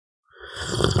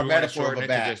a metaphor of a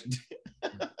bat.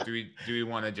 Do we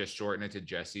want to just shorten it to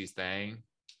Jesse's thing?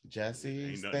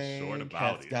 Jesse's thing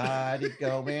has got it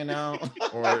going on.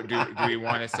 Or do we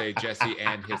want to say Jesse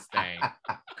and his thing?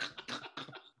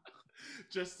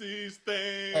 Jesse's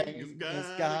thing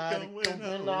has got it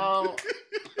going on.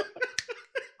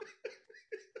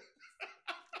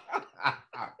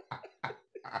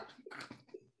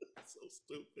 So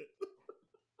stupid.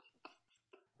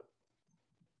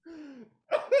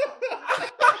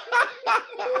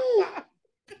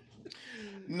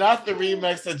 Not the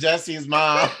remix of Jesse's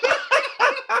mom.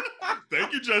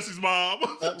 Thank you, Jesse's mom.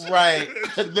 Right.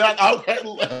 Okay.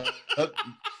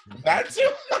 That too.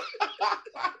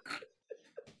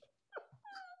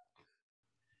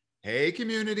 Hey,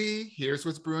 community. Here's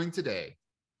what's brewing today.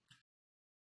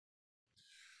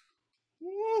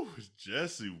 Woo,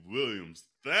 Jesse Williams.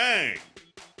 Thang.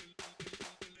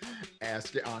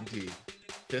 Ask Yo Auntie.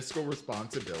 Fiscal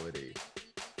responsibility.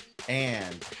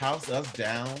 And House Us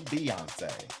Down,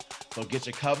 Beyonce. So get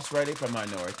your cups ready for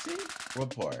Minority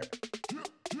Report.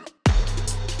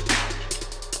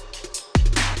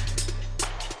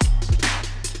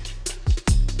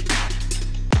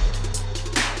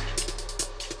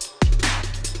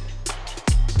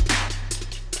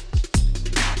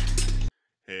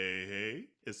 Hey,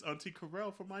 it's Auntea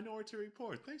Kerrell from Minoritea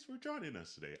Report. Thanks for joining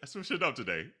us today. I switched it up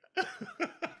today.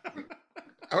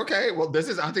 Okay, well, this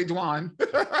is Auntea Dawon.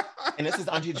 And this is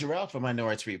Auntea Jerrell from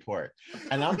Minoritea Report.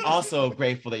 And I'm also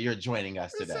grateful that you're joining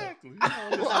us today. Exactly.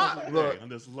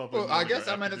 I guess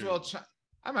I might as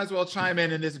well chime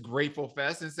in this grateful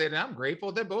fest and say that I'm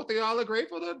grateful that both of y'all are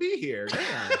grateful to be here.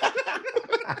 Damn.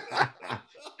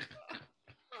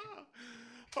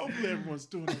 Hopefully everyone's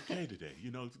doing okay today.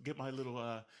 You know, get my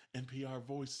little NPR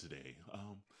voice today.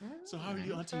 So how are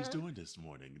you aunties doing this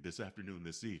afternoon,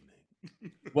 this evening?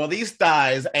 Well, these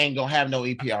thighs ain't gonna have no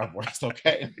EPR voice,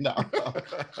 okay? No.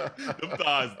 Them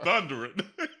thighs thundering.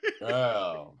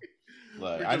 Girl.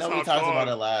 Look, I know we talked about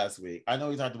it last week. We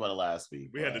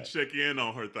had to check in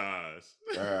on her thighs.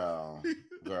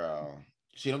 Girl.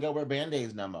 She don't gotta wear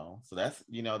Band-Aids no more. So that's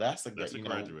a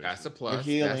great, that's a plus. We're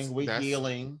healing,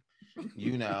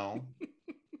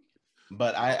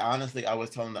 But I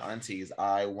was telling the aunties,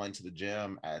 I went to the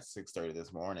gym at 6:30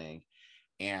 this morning.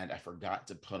 And I forgot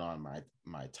to put on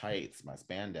my tights, my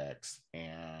spandex,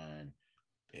 and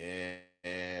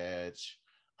bitch,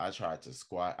 I tried to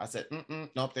squat. I said,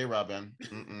 nope, they rubbing.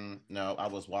 No, I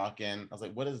was walking. I was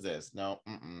like, what is this? No,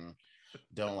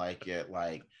 don't like it.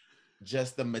 Like,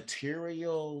 just the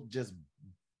material just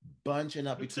bunching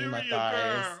up between my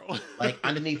thighs. Like,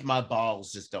 underneath my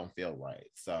balls just don't feel right.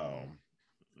 So,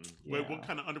 Wait, what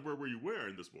kind of underwear were you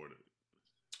wearing this morning?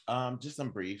 Just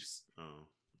some briefs. Oh.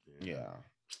 Yeah.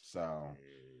 So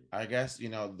I guess,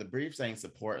 the briefs ain't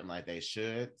supporting like they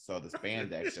should. So the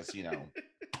spandex just,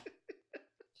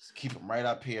 just keep them right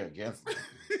up here against me.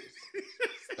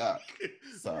 Stuck.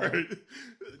 So,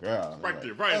 girl. Right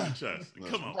there, right in the chest.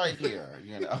 Come on. Right here,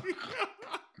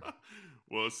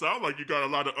 Well, it sounds like you got a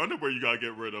lot of underwear you got to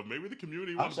get rid of. Maybe the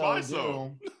community wants to buy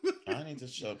some. I need to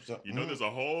show. There's a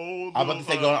whole. I'm about to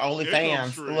say go on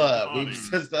OnlyFans. Look, we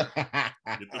just get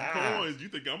the coins. You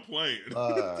think I'm playing?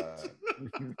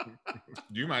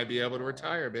 You might be able to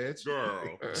retire, bitch.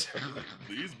 Girl,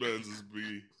 these Benzes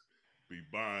be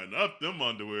buying up them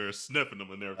underwear, sniffing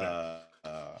them and everything.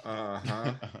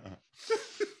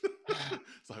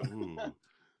 It's like, ooh,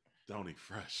 Donnie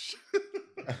Fresh.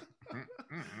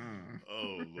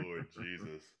 Oh Lord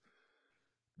Jesus.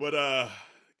 But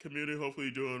community, hopefully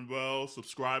you're doing well.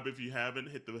 Subscribe if you haven't.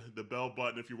 Hit the bell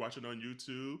button if you're watching on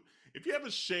YouTube. If you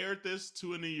haven't shared this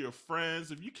to any of your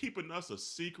friends, if you're keeping us a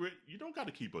secret, you don't got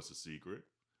to keep us a secret.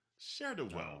 Share the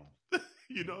well.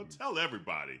 Tell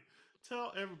everybody. Share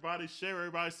everybody.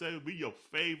 Say we your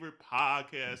favorite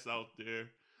podcast out there.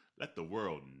 Let the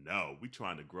world know. We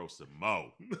trying to grow some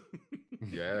more.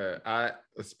 Yeah.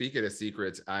 Speaking of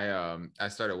secrets, I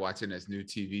started watching this new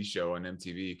TV show on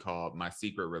MTV called My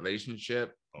Secret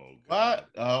Relationship. Oh, God.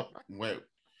 What? Oh, wait.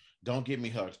 Don't get me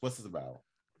hooked. What's this about?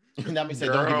 Let me say,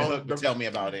 don't get me hooked, but tell me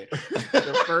about it.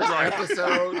 The first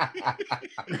episode.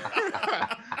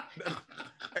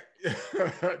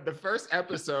 The first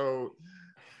episode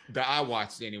that I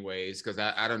watched anyways, because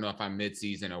I don't know if I'm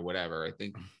mid-season or whatever. I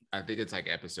think it's like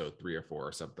episode 3 or 4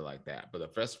 or something like that. But the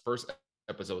first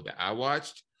episode that I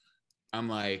watched, I'm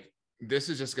like, this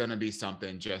is just gonna be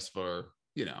something just for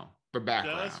for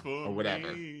background or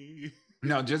whatever. Me.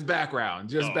 No, just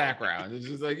background, background. It's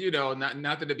just like,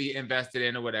 nothing to be invested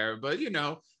in or whatever. But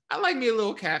I like me a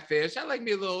little catfish. I like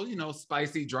me a little,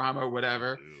 spicy drama or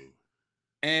whatever. Ew.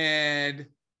 And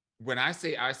when I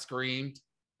say I screamed,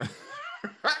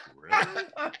 really?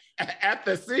 at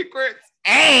the secrets.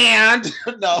 And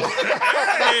no,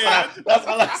 that's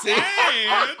all I see.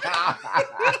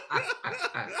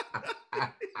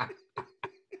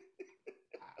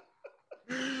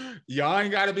 Y'all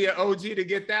ain't got to be an OG to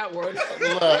get that one. Look,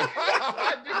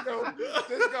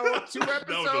 just go 2 episodes.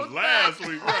 That was just last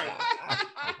week, right?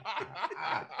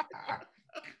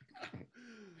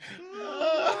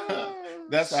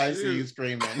 That's how I see you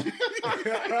screaming.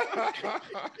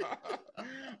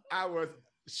 I was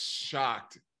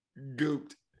shocked,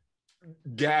 gooped,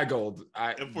 gaggled.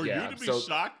 And for you to be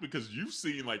shocked because you've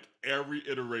seen like every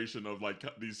iteration of like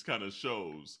these kind of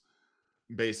shows.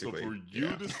 Basically. So for you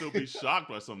to still be shocked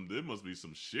by something, there must be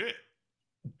some shit.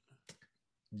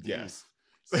 Yes.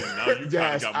 So now you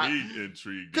kind of got me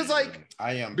intrigued. Because like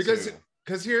I am because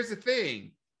here's the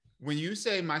thing. When you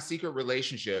say my secret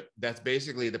relationship, that's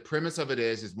basically the premise of it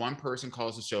is one person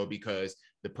calls the show because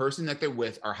the person that they're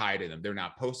with are hiding them. They're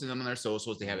not posting them on their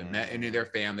socials. They haven't met any of their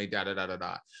family,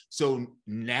 So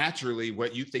naturally,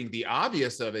 what you think the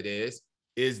obvious of it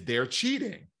is they're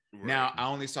cheating. Right. Now, I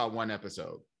only saw 1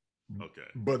 episode. Okay.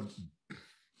 But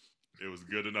it was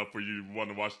good enough for you to want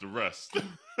to watch the rest.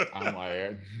 I'm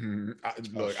like,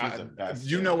 look,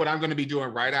 you know what I'm going to be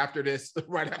doing right after this,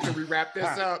 right after we wrap this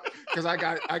up, because I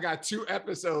got 2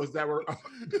 episodes that were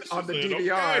on the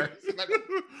DVR.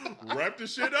 Okay. Wrap the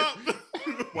shit up.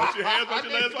 Wash your hands, wash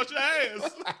your legs, wash your hands.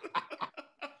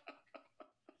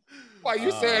 While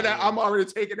you saying that, I'm already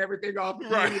taking everything off.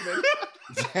 Right.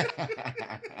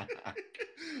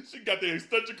 She got the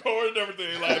extension cord and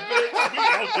everything. Like, bitch, we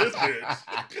out this bitch.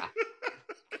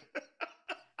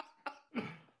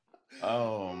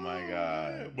 Oh my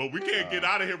God. But we can't get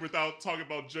out of here without talking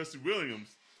about Jesse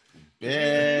Williams.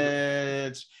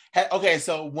 Bitch. Okay,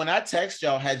 so when I text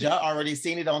y'all, had y'all already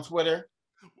seen it on Twitter?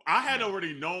 I had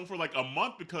already known for like a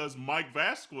month because Mike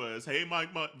Vasquez,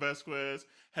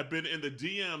 had been in the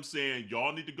DM saying,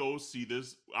 y'all need to go see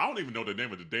this. I don't even know the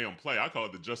name of the damn play. I call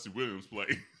it the Jesse Williams play.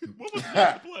 What was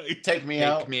the play? Take me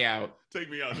out. Take me out. Take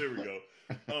me out. There we go.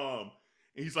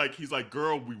 And he's like,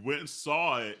 girl, we went and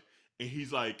saw it. And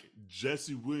he's like,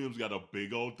 Jesse Williams got a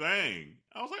big old thing.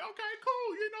 I was like, okay,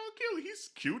 cool. You know, cute. He's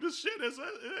cute as shit.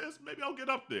 Maybe I'll get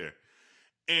up there.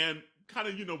 And kind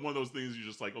of, one of those things you're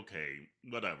just like, okay,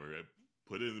 whatever.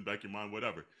 Put it in the back of your mind,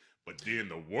 whatever. But then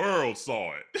the world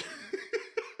saw it.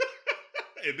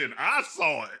 And then I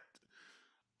saw it.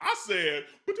 I said,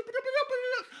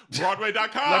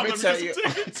 Broadway.com.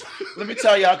 Let me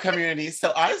tell y'all, community.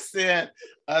 So I sent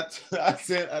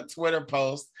a Twitter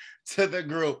post to the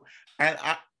group, and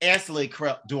I instantly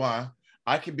correct Dawon.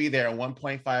 I could be there in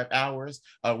 1.5 hours.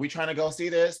 We trying to go see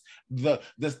this? The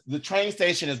train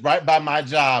station is right by my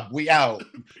job. We out.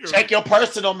 Check your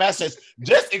personal message.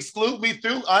 Just exclude me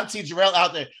through Auntea Jerrell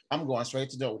out there. I'm going straight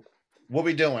to the. What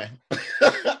we doing?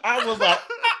 I was like,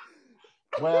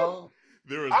 well,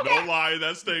 there is no lie in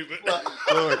that statement.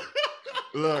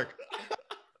 Look.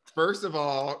 First of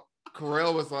all,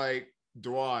 Kerel was like,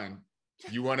 Dawon,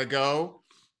 you want to go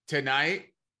tonight?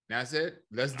 That's it.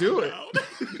 Let's do it.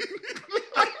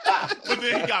 But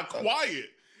then he got quiet,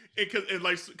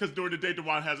 because during the day,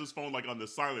 Dawon has his phone like on the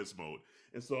silence mode,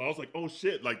 and so I was like, oh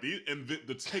shit, like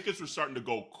the tickets were starting to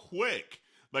go quick.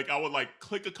 Like I would like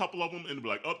click a couple of them and be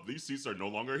like, oh, these seats are no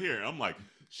longer here. And I'm like,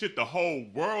 shit, the whole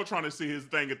world trying to see his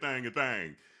thing.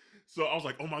 So I was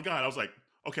like, oh my God. I was like,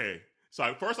 okay.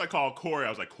 So first I called Corey. I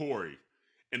was like, Corey.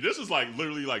 And this is like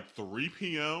literally like 3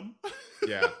 p.m.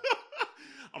 Yeah.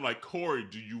 I'm like, Corey,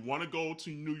 do you want to go to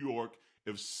New York?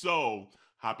 If so,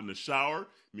 hop in the shower,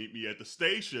 meet me at the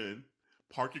station,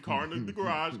 park your car in the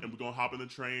garage, and we're going to hop in the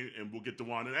train and we'll get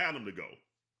Dawon and Adam to go.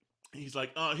 And he's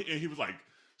like, and he was like,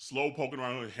 slow poking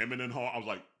around with him and then home. I was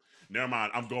like, never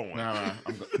mind, I'm going. I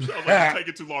was like, it's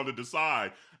taking too long to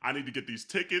decide. I need to get these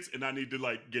tickets and I need to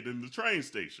like get in the train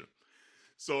station.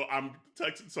 So I'm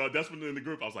texting. So that's when in the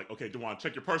group I was like, okay, Dawon,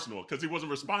 check your personal, because he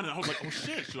wasn't responding. I was like, oh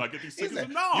shit, should I get these tickets?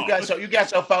 No. You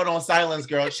got your phone on silence,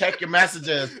 girl. Check your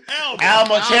messages.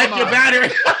 Alma, check your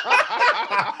battery.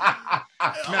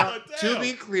 Now, to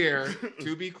be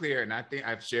clear, and I think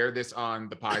I've shared this on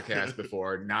the podcast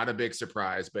before, not a big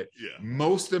surprise, but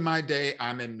most of my day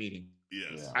I'm in meetings.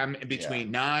 Yes. I'm in between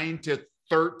 9 to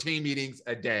 13 meetings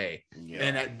a day. Yeah.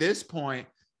 And at this point,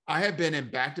 I have been in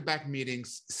back-to-back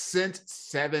meetings since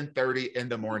 7:30 in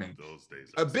the morning. Those days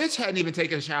a bitch hadn't even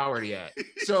taken a shower yet.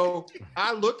 So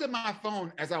I looked at my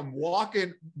phone as I'm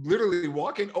literally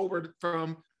walking over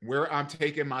from where I'm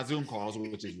taking my Zoom calls,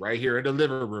 which is right here in the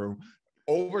living room,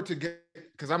 over to get,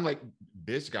 because I'm like,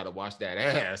 bitch, gotta wash that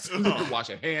ass. Wash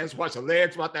your hands, wash your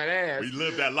legs, wash that ass. We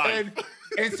live that life.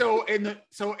 And so in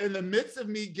the midst of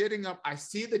me getting up, I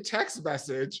see the text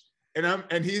message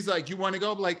And he's like, you want to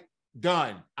go? I'm like,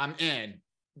 done. I'm in.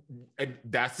 And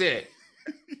that's it.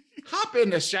 Hop in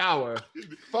the shower,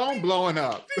 phone blowing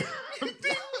up. I'm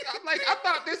like, I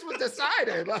thought this was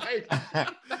decided. Like,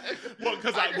 well,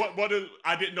 because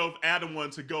I didn't know if Adam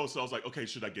wanted to go, so I was like, okay,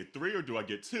 should I get 3 or do I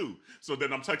get 2? So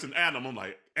then I'm texting Adam. I'm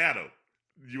like, Adam,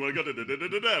 you want to go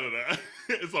to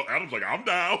And so Adam's like, I'm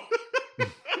down.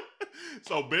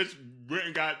 So bitch went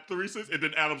and got 3 seats, and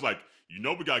then Adam's like, you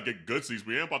know we gotta get good seats.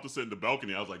 We ain't about to sit in the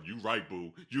balcony. I was like, you right,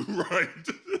 boo. You right.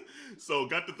 So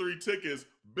got the 3 tickets,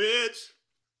 bitch.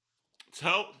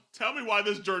 Tell me why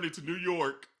this journey to New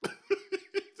York.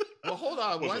 Well, hold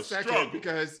on 1 second,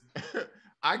 because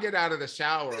I get out of the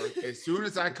shower. As soon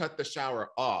as I cut the shower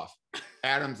off,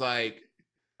 Adam's like,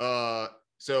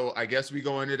 so I guess we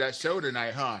go into that show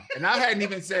tonight, huh? And I hadn't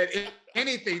even said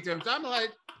anything to him. So I'm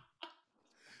like,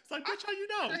 it's like, bitch, how you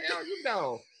know? How the hell you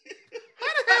know? How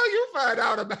the hell you find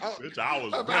out about, bitch, I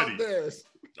was about ready. this?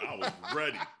 I was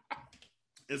ready.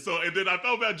 And then I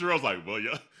felt bad. Jerrell's like,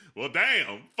 well,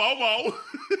 damn, FOMO.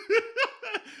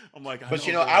 I'm like, but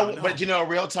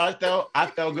real talk though, I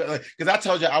felt good because I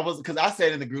told you because I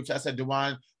said in the group chat, I said,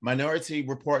 Dawon, Minority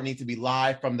Report needs to be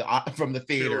live from the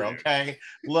theater. Okay,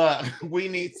 look, we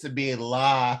need to be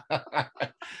live.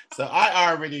 So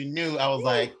I already knew. I was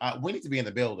like, we need to be in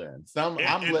the building.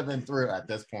 I'm living through at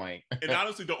this point. And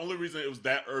honestly, the only reason it was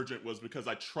that urgent was because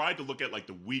I tried to look at like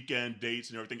the weekend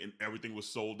dates and everything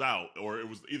was sold out, or it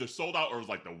was either sold out or it was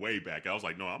like the way back. I was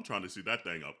like, no, I'm trying to see that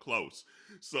thing up close.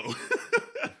 So,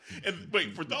 and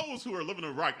wait, for those who are living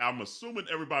in Rock, I'm assuming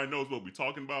everybody knows what we're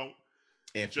talking about.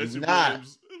 If Jesse not,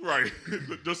 Williams, right?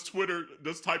 Just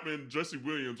type in Jesse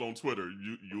Williams on Twitter.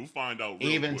 You'll find out.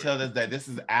 Even quick. till this day, this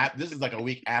is like a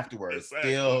week afterwards.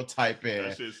 Exactly. Still type in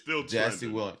that shit's still Jesse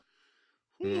trending.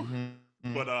 Williams.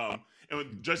 Mm-hmm. But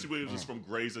and Jesse Williams is from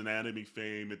Grey's Anatomy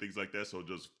fame and things like that, so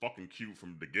just fucking cute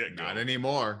from the get-go. Not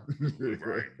anymore.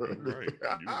 Right.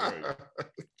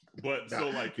 But so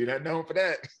like you're not known for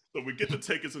that. So we get the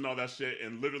tickets and all that shit,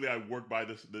 and literally I work by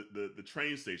the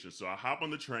train station. So I hop on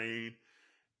the train,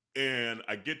 and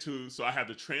I have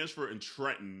to transfer in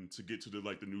Trenton to get to the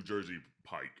New Jersey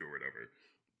Pike or whatever.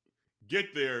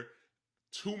 Get there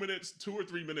 2 or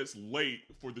 3 minutes late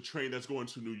for the train that's going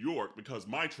to New York because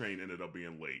my train ended up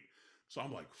being late. So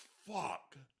I'm like,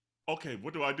 fuck. Okay,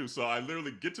 what do I do? So I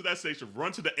literally get to that station,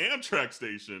 run to the Amtrak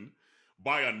station,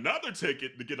 buy another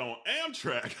ticket to get on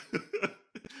Amtrak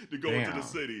to go into the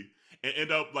city, and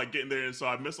end up getting there. And so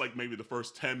I missed maybe the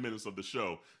first 10 minutes of the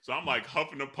show. So I'm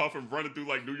huffing and puffing, running through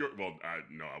New York. Well, I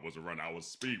wasn't running. I was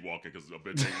speed walking because a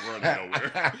bitch ain't running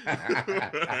nowhere.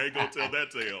 I ain't gonna tell that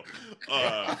tale.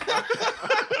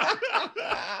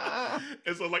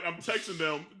 And so I'm texting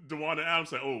them, Dawon and Adam,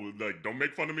 saying, "Oh, don't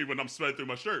make fun of me when I'm sweating through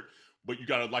my shirt. But you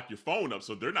gotta lock your phone up,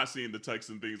 so they're not seeing the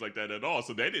texts and things like that at all.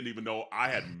 So they didn't even know I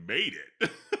had made it."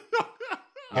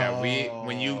 Yeah,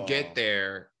 when you get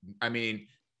there, I mean,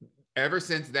 ever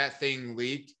since that thing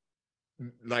leaked,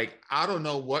 I don't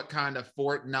know what kind of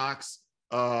Fort Knox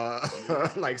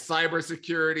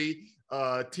cybersecurity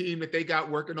team that they got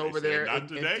working over there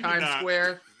in Times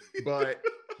Square, but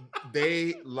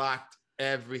they locked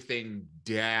everything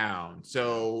down.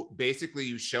 So basically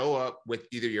you show up with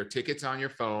either your tickets on your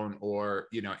phone or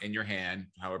in your hand,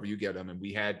 however you get them, and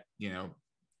we had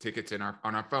tickets on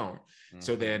our phone. Mm-hmm.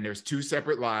 So then there's 2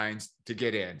 separate lines to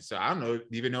get in. So I don't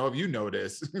even know if you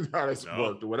noticed how this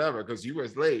worked or whatever, because you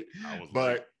was late.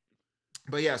 But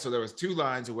yeah, so there was 2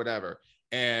 lines or whatever,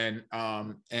 and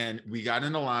we got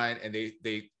in the line, and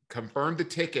they confirmed the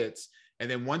tickets. And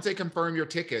then once they confirm your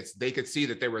tickets, they could see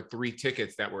that there were 3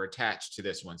 tickets that were attached to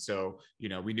this one. So,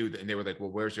 we knew that, and they were like, well,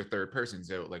 where's your third person?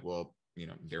 So well,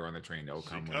 they're on the train, they'll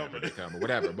come whenever they come or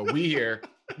whatever, but we here.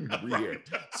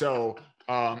 So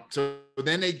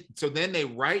then they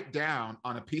write down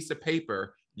on a piece of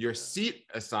paper your seat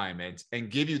assignment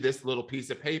and give you this little piece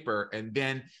of paper. And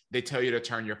then they tell you to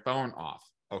turn your phone off.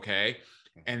 Okay.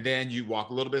 And then you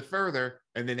walk a little bit further,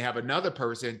 and then they have another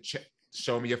person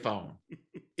show me your phone.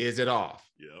 Is it off?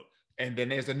 Yep. And then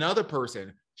there's another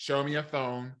person, show me your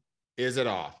phone. Is it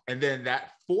off? And then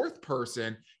that 4th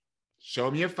person,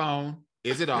 show me your phone.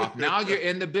 Is it off? Now you're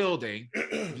in the building.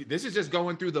 This is just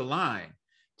going through the line.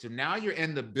 So now you're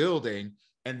in the building,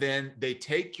 and then they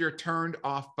take your turned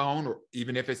off phone, or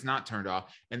even if it's not turned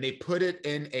off, and they put it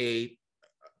in a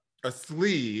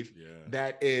sleeve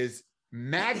that is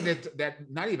not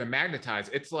even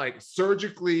magnetized. It's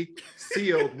surgically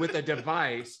sealed with a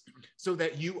device so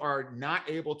that you are not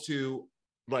able to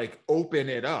open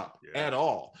it up at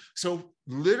all. So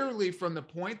literally from the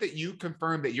point that you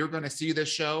confirm that you're going to see the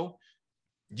show,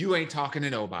 you ain't talking to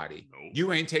nobody. Nope.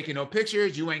 You ain't taking no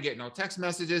pictures. You ain't getting no text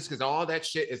messages because all that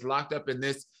shit is locked up in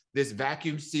this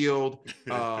vacuum sealed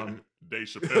Dave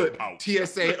Chappelle pouch.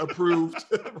 TSA approved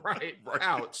right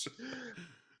pouch.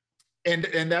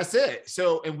 And that's it.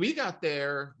 So, and we got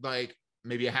there like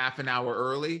maybe a half an hour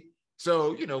early.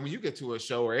 So, you know, when you get to a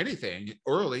show or anything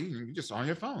early, you're just on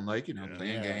your phone, like, you know,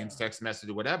 playing games, text message,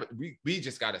 or whatever. We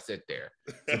just got to sit there.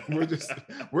 So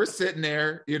we're sitting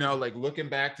there, you know, like looking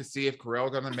back to see if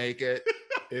Kerel gonna make it.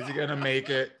 Is he gonna make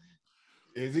it?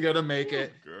 Is he gonna make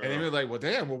it? Girl. And then we're like, well,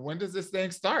 damn, well, when does this thing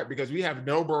start? Because we have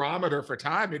no barometer for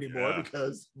time anymore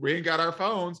because we ain't got our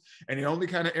phones. And the only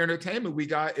kind of entertainment we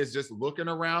got is just looking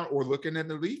around or looking in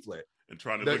the leaflet. And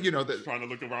trying to look, trying to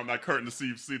look around that curtain to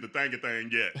see the thing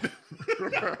yet.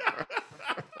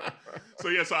 So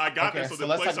I got there. So the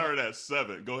play started at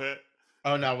 7. Go ahead.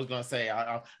 Oh no, I was gonna say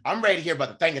I'm ready to hear about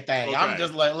the thing. Okay. I'm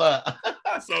just like, look.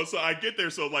 So I get there.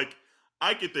 So like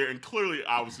I get there, and clearly,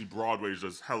 obviously, Broadway is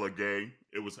just hella gay.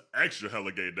 It was extra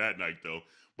hella gay that night though.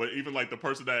 But even like the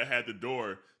person that had the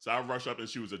door, so I rush up and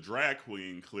she was a drag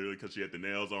queen clearly because she had the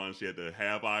nails on, she had the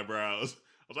half eyebrows.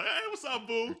 I was like, hey, what's up,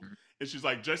 boo? And she's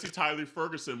like, Jesse Tyler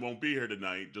Ferguson won't be here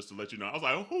tonight, just to let you know. I was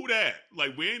like, oh, who that?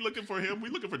 Like, we ain't looking for him. We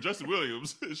looking for Justin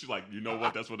Williams. And she's like, you know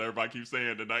what? That's what everybody keeps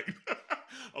saying tonight. I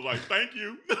was like, thank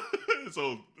you.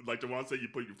 So, like Dawon said, you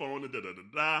put your phone in,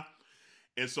 da-da-da-da.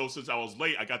 And so, since I was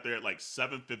late, I got there at like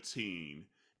 7:15.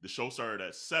 The show started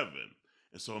at 7.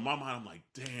 And so, in my mind, I'm like,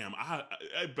 damn,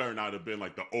 it better not have been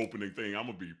like the opening thing. I'm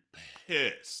going to be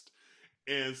pissed.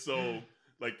 And so...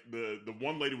 like the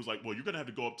one lady was like, well, you're gonna have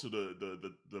to go up to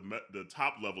the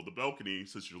top level, the balcony,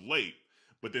 since you're late.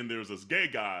 But then there's this gay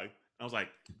guy. I was like,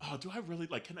 oh, do I really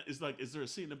like? Is there a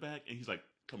seat in the back? And he's like,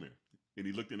 come here. And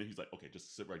he looked in and he's like, okay,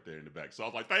 just sit right there in the back. So I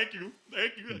was like, thank you,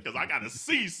 because I got a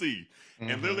CC.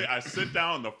 And literally, I sit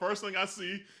down, and the first thing I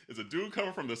see is a dude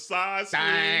coming from the side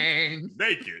screen,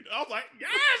 naked. I was like, yes,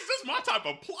 this is my type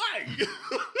of play.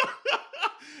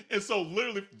 And so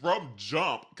literally from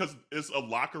jump, because it's a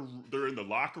locker, they're in the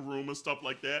locker room and stuff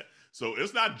like that. So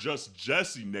it's not just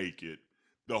Jesse naked.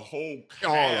 The whole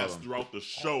cast throughout the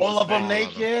show. All of them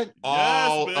naked?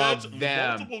 All yes, of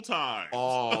them. Multiple times.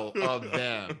 All of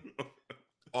them.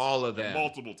 All of them.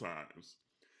 Multiple times.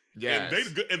 Yes.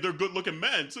 And they're good looking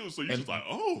men too. So you're just like,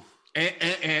 oh.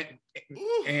 And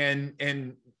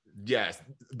yes,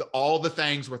 all the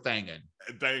things were thanging.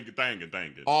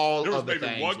 Thanging. All there was of the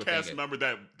maybe one cast thanging. member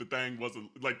that the thing wasn't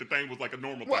like the thing was like a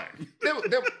normal thing.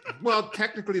 Well,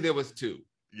 technically there was 2.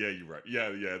 Yeah, you're right. Yeah.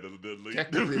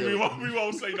 Technically, we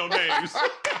won't say no names.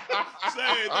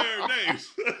 Say their names.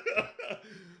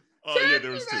 Yeah,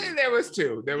 there was 2. There was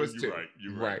 2. There was 2.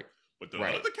 You're right. But the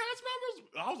other cast members,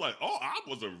 I was like, oh, I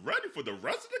wasn't ready for the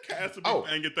rest of the cast to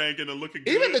be thanking and looking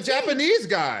good. Even the Japanese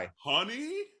guy.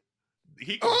 Honey,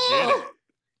 he can get it.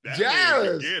 That man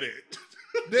can get it.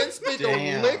 Didn't speak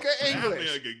a lick of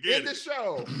English in the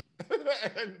show.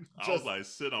 I was like,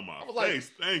 sit on my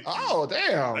face. Thank you. Oh,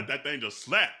 damn. Let that thing just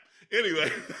slap. Anyway,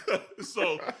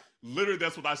 so literally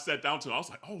that's what I sat down to. I was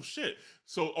like, oh, shit.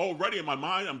 So already in my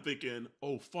mind, I'm thinking,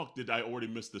 oh, fuck, did I already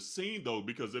miss the scene, though?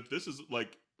 Because if this is,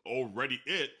 like, already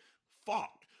it,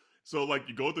 fuck. So, like,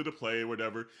 you go through the play or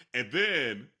whatever, and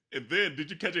then did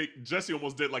you catch it? Jesse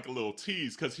almost did, like, a little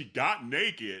tease because he got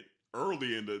naked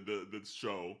early in the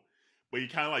show. But he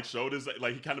kind of like showed his,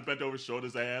 like he kind of bent over, showed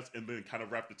his ass, and then kind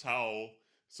of wrapped the towel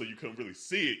so you couldn't really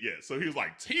see it yet. So he was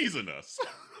like teasing us.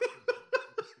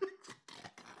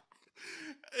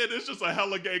 And it's just a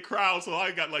hella gay crowd. So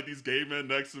I got like these gay men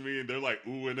next to me, and they're like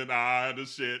oohing and ahhing and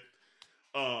shit.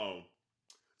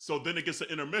 So then it gets to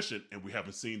intermission, and we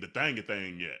haven't seen the thing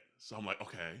yet. So I'm like,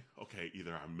 okay,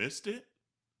 either I missed it,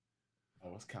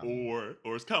 it's coming. Or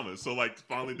it's coming. So like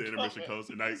finally the intermission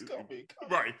comes, and it's coming.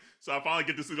 Right. So I finally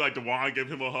get to see like Dawon give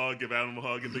him a hug, give Adam a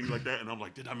hug, and things like that. And I'm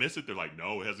like, did I miss it? They're like,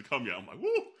 no, it hasn't come yet. I'm like,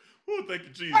 woo, thank you,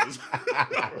 Jesus.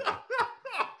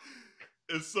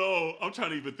 And so I'm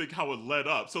trying to even think how it led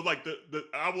up. So like the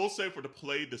I will say for the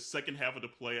play, the second half of the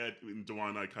play, Dawon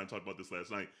and I kind of talked about this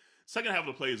last night. Second half of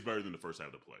the play is better than the first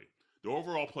half of the play. The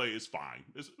overall play is fine.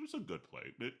 It's a good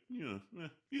play.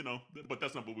 But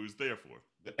that's not what we was there for.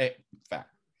 Fact.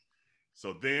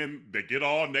 So then they get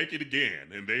all naked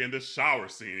again, and they in this shower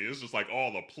scene. It's just like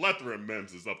all the plethora of men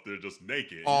is up there just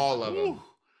naked. All of them.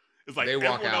 It's like they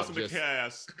everyone else in the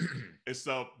cast,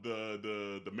 except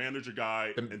the manager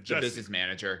guy and Jesse. The business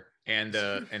manager and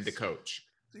the coach.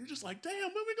 So you're just like, damn,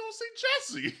 when we gonna see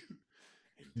Jesse?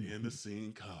 And then the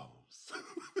scene comes.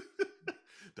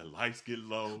 The lights get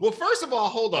low. Well, first of all,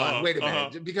 hold on. Wait a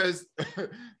minute. Because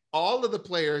all of the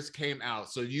players came out.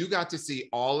 So you got to see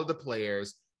all of the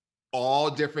players all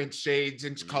different shades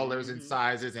and colors and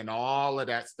sizes and all of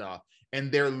that stuff. And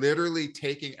they're literally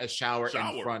taking a shower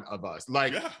in front of us.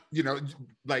 Like, you know,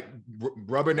 like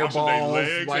rubbing their balls,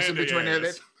 washing between their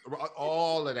legs,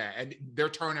 all of that. And they're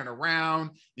turning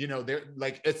around, you know, they're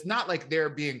like, it's not like they're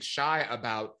being shy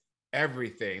about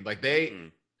everything. Like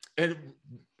and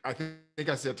I think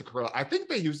I said to Kerel, I think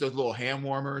they use those little hand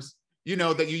warmers, you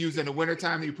know, that you use in the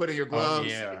wintertime that you put in your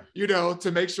gloves, you know,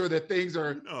 to make sure that things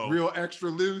are real extra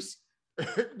loose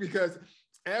because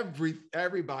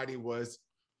everybody was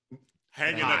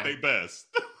hanging at their best.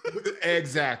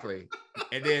 Exactly.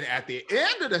 And then at the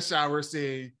end of the shower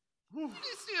scene, you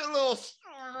see a little,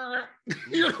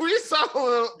 we saw a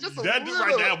little, just a that little.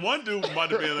 Dude right now, one dude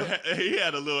might have been, he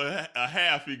had a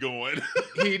halfy going.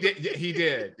 He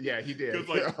did. Yeah, he did.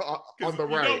 Like, on the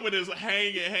right. You know when it's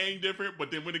hang different,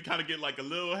 but then when it kind of get like a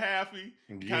little halfy,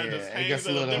 kind of just hangs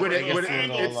a little different.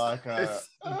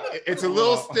 It's a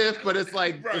little stiff, but it's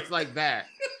like it's like that.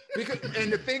 Because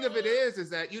and the thing of it is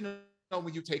that, you know,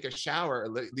 when you take a shower,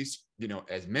 at least, you know,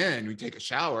 as men, we take a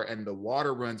shower and the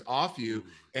water runs off you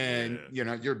and, you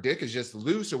know, your dick is just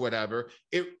loose or whatever,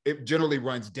 it generally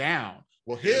runs down.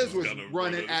 Well, his was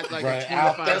running at like a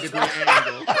 25-degree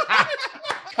angle.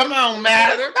 Come on,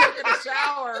 Matt. They're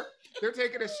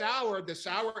taking a shower. The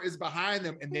shower is behind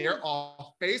them and they're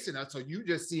all facing us. So you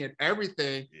just seeing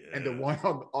everything. And the one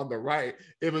on the right,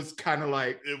 it was kind of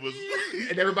like,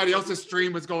 and everybody else's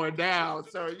stream was going down.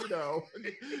 So, you know,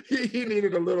 he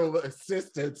needed a little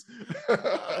assistance and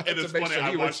to it's make funny, sure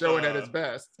he was showing at his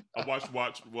best. I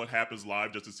watched What Happens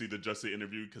Live just to see the Jesse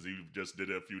interview because he just did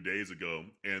it a few days ago.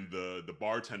 And the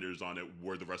bartenders on it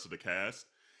were the rest of the cast.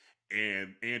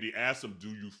 And Andy asked him, do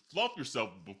you fluff yourself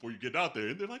before you get out there?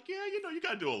 And they're like, yeah, you know, you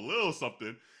got to do a little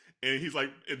something. And he's like,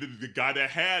 and the guy that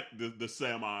had the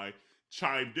semi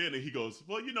chimed in and he goes,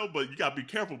 well, you know, but you got to be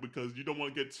careful because you don't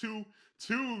want to get too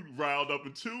riled up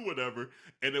and too whatever.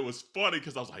 And it was funny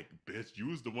because I was like, bitch, you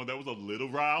was the one that was a little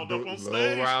riled up on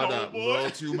stage. A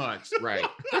little too much. Right.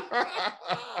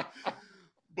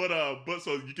 But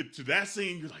so you get to that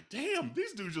scene, you're like, damn,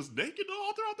 these dudes just naked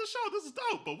all throughout the show. This is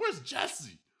dope. But where's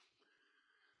Jesse?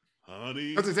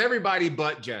 Honey. Because it's everybody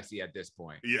but Jesse at this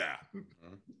point. Yeah.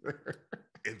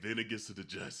 And then it gets to the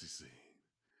Jesse scene.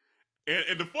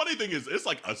 And the funny thing is, it's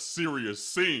like a serious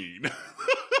scene.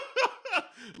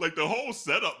 Like the whole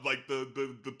setup, like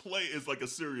the play is like a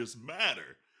serious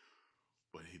matter.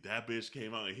 But that bitch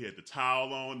came out and he had the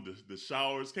towel on. The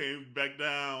showers came back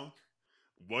down.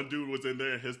 One dude was in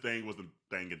there and his thing wasn't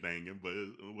thanging, but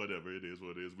whatever, it is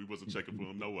what it is. We wasn't checking for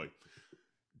him, no way.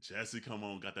 Jesse, come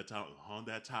on, got that towel, hung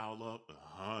that towel up,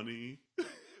 honey.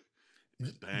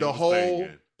 The whole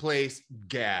place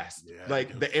gassed. Yeah,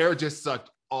 like the air just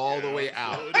sucked all the way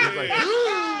out.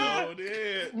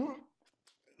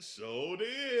 So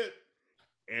did.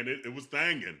 And it was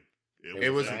thanging.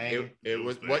 It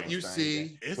was what you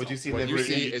see. What you see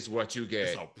is what you get.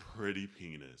 It's a pretty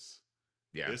penis.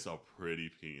 Yeah. It's a pretty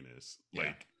penis.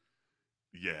 Like,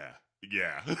 yeah.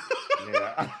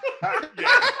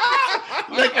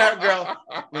 Look at her, girl.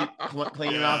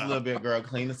 Clean it off a little bit, girl.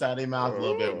 Clean the side of your mouth a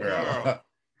little bit, girl.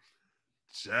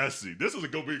 Jesse, this is a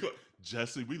go big.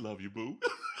 Jesse, we love you, boo.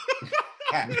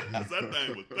 That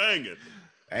thing was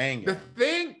banging.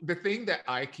 The thing that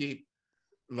I keep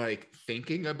like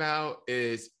thinking about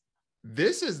is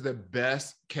this is the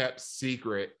best kept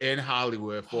secret in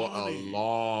Hollywood for a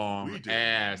long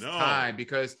ass time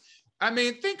because. I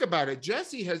mean, think about it.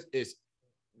 Jesse is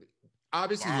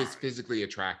obviously he's physically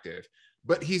attractive,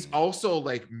 but he's also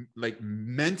like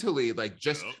mentally, like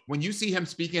just when you see him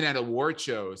speaking at award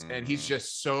shows and he's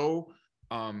just so,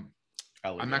 I'm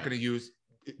not going to use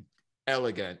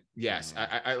elegant. Yes,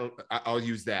 I'll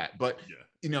use that. But,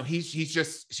 you know,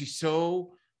 she's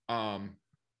so,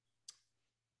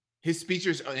 his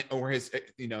speeches or his,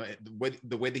 you know,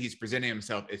 the way that he's presenting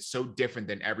himself is so different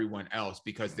than everyone else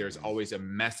because there's always a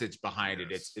message behind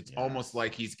it. It's almost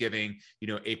like he's giving, you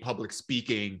know, a public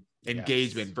speaking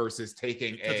engagement versus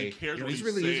taking he cares what he's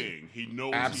saying. He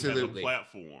knows absolutely. He has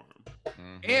a platform.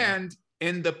 And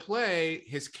in the play,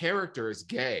 his character is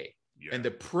gay. Yeah. And the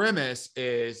premise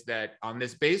is that on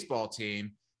this baseball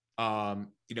team,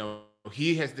 you know,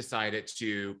 he has decided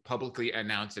to publicly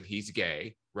announce that he's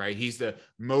gay. Right, he's the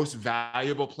most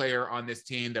valuable player on this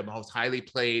team, the most highly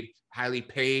paid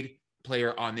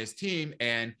player on this team,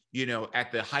 and you know,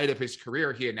 at the height of his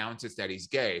career, he announces that he's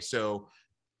gay. So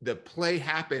the play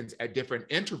happens at different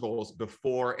intervals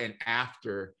before and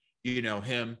after, you know,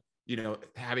 him, you know,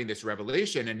 having this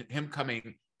revelation and him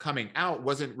coming out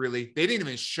wasn't really. They didn't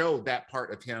even show that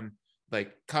part of him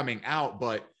like coming out,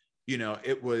 but you know,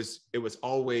 it was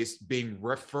always being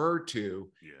referred to.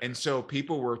 Yeah. And so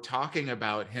people were talking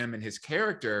about him and his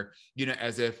character, you know,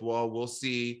 as if, well, we'll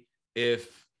see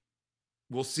if,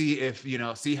 you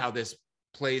know, see how this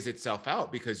plays itself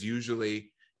out, because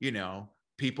usually, you know,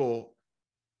 people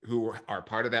who are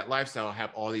part of that lifestyle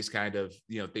have all these kind of,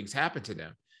 you know, things happen to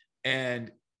them.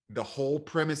 And the whole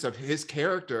premise of his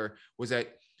character was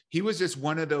that he was just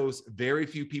one of those very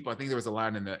few people. I think there was a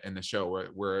line in the show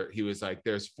where he was like,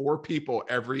 there's 4 people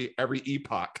every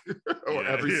epoch or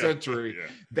every century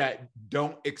that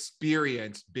don't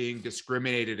experience being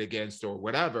discriminated against or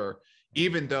whatever,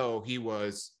 even though he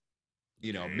was,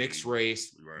 you know, mixed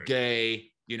race,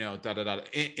 gay, you know,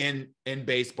 in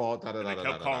baseball, and they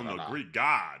kept calling him the Greek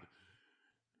god.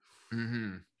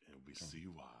 Mm-hmm. And we see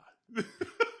why.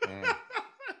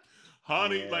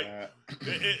 Honey, like,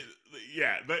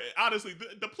 honestly,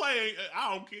 the play,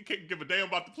 can't give a damn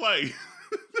about the play.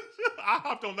 I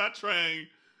hopped on that train,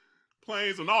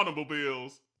 planes and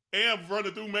automobiles, and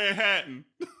running through Manhattan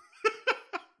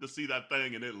to see that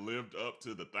thing, and it lived up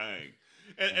to the thing.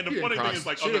 And the funny thing is,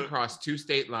 like, she crossed 2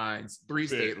 state lines, 3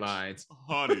 state lines.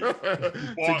 Honey,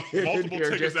 bought multiple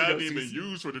tickets I didn't even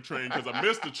use for the train because I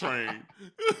missed the train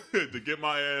to get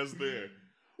my ass there.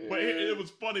 But it was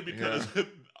funny because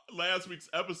last week's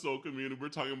episode, community, we're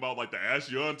talking about like the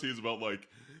Ask Yo Aunteas about like,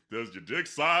 does your dick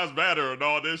size matter and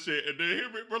all this shit. And then here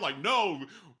we're like, no,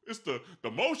 it's the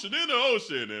motion in the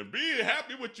ocean and being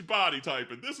happy with your body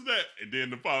type and this and that. And then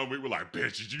the following week, we're like,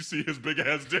 bitch, did you see his big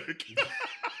ass dick?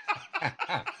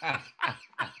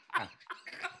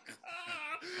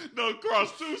 No,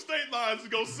 cross 2 state lines to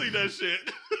go see that shit.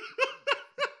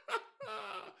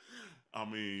 I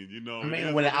mean, you know. I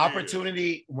mean, when an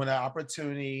opportunity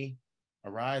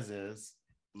arises,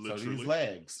 literally, so these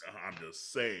legs. I'm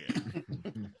just saying.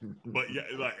 But yeah,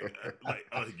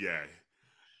 yeah,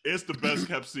 it's the best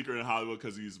kept secret in Hollywood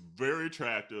because he's very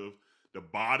attractive. The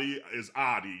body is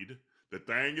oddied. The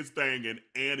thing is thangin',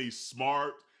 and he's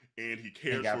smart, and he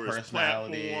cares for his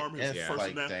platform, his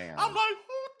personality. Like, I'm like,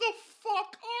 who the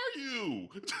fuck are you?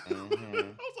 Mm-hmm. I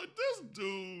was like, this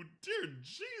dude, dear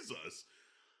Jesus.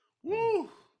 Woo.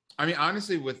 I mean,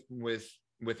 honestly,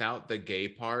 without the gay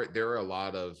part, there are a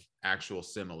lot of actual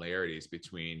similarities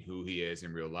between who he is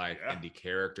in real life and the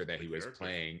character that he was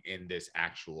playing in this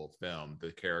actual film.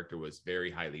 The character was very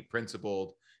highly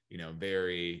principled, you know,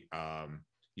 very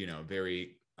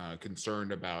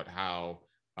concerned about how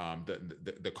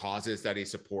the causes that he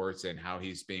supports and how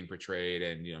he's being portrayed,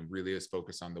 and, you know, really is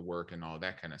focused on the work and all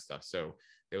that kind of stuff. So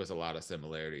there was a lot of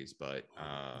similarities, but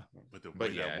the way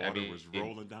that water was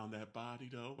rolling down that body,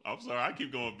 though. I'm sorry, I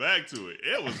keep going back to it.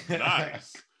 It was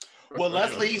nice. Well,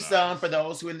 let's leave some for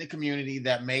those who in the community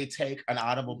that may take an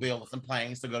automobile with some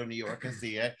planes to go to New York and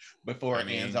see it before it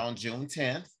ends on June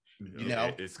 10th. You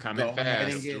know, it's coming fast. Go ahead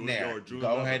and get in there.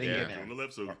 Go ahead and get in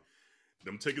there. So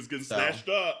them tickets getting snatched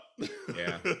up.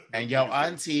 Yeah. And your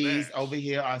aunties over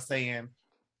here are saying,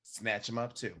 snatch them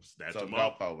up too. Snatch them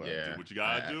up. Forward. Yeah. Do what you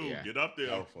gotta do. Yeah. Get up there.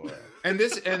 Go for it. And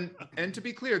this, and to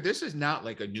be clear, this is not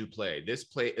like a new play. This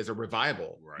play is a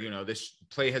revival. Right. You know, this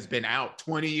play has been out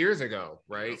 20 years ago,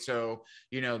 right? Yep. So,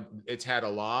 you know, it's had a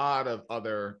lot of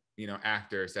other, you know,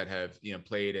 actors that have, you know,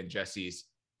 played in Jesse's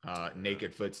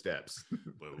naked footsteps.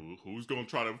 But who's gonna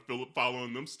try to follow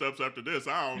in them steps after this?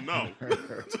 I don't know.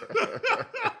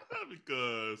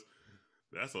 Because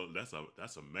that's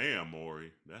a man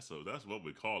Maury. That's what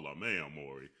we call a man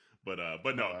Maury. But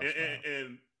no,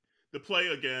 and the play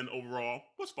again overall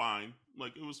was fine.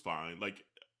 Like, it was fine. Like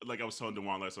I was telling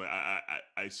Dawon last night,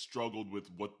 I struggled with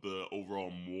what the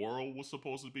overall moral was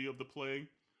supposed to be of the play.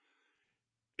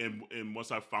 And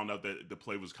once I found out that the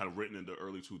play was kind of written in the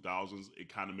early 2000s,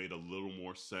 it kind of made a little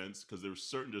more sense, because there were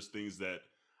certain just things that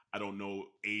I don't know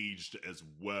aged as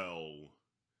well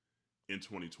in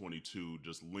 2022,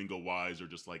 just lingo wise, or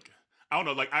just like, I don't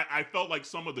know, like I felt like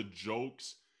some of the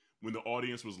jokes when the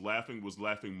audience was laughing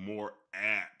more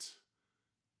at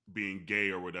being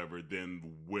gay or whatever than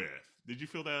with. Did you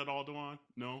feel that at all, Dawon?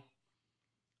 No?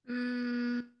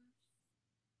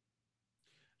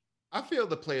 I feel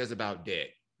the play is about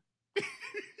dick.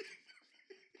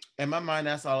 In my mind,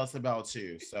 that's all it's about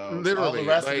too. So literally, all the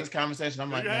rest of this conversation,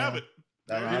 I'm like, have it.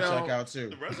 I'll check out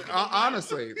too.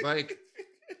 Honestly, like,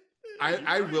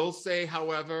 I will say,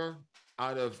 however,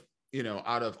 out of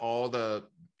all the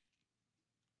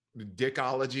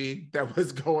dickology that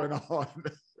was going on,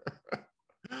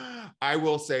 I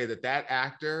will say that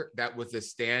actor that was the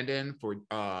stand-in for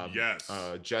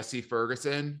Jesse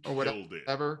Ferguson or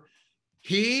whatever,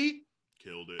 he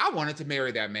killed it. I wanted to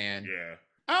marry that man. Yeah.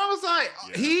 I was like,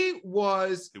 he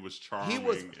was charming,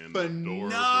 and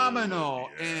phenomenal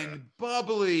and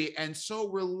bubbly and so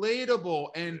relatable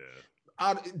and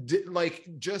like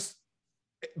just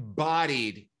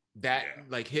bodied that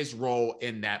like his role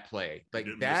in that play. Like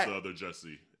didn't that miss the other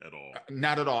Jesse at all.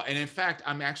 Not at all. And in fact,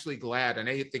 I'm actually glad, and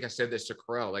I think I said this to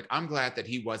Kerel, like I'm glad that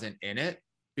he wasn't in it,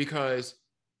 because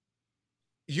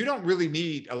you don't really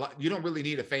need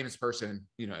a famous person,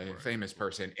 famous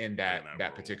person in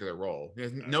that particular role.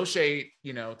 No shade,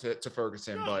 to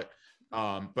Ferguson, but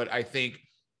I think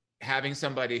having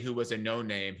somebody who was a no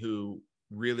name who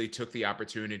really took the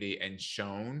opportunity and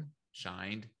shined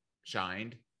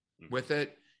with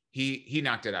it, he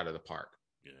knocked it out of the park.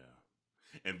 Yeah.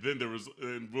 And then there was,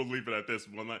 and we'll leave it at this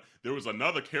one line. There was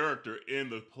another character in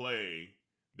the play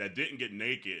that didn't get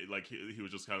naked. Like he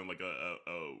was just kind of like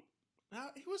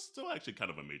he was still actually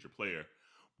kind of a major player.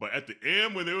 But at the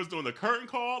end, when they was doing the curtain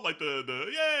call, like we're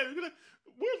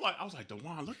like, I was like,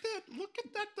 Dawon, look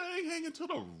at that thing hanging to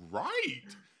the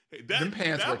right. Them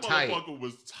pants were tight. Motherfucker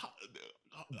was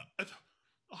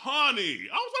honey.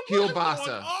 I was like, what is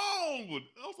going on?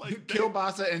 I was like,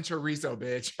 Kielbasa and chorizo,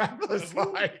 bitch. I was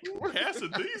like,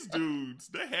 passing these dudes,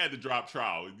 they had to drop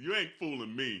trial. You ain't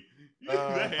fooling me. They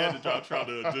had to drop trial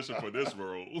to audition for this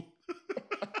role.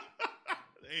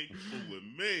 They ain't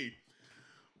fooling me.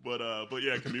 But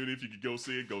yeah, Community, if you could go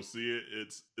see it, go see it.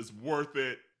 It's worth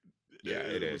it. Yeah,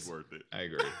 it is worth it. I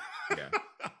agree. Yeah.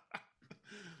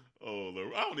 Oh,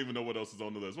 Lord. I don't even know what else is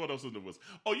on the list. What else is on the list?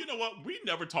 Oh, you know what? We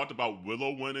never talked about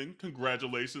Willow winning.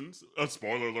 Congratulations.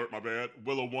 Spoiler alert, my bad.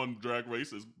 Willow won Drag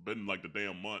Race. It's been like the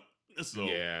damn month. So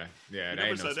yeah, that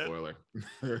ain't no spoiler.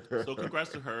 So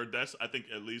congrats to her. That's I think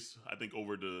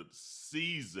over the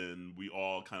season we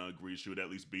all kind of agreed she would at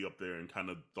least be up there and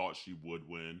kind of thought she would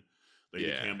win.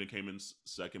 Lady Camden came in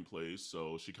second place,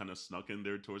 so she kind of snuck in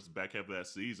there towards the back half of that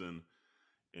season,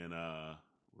 and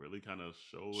really kind of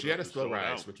showed. She had a slow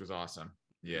rise, which was awesome.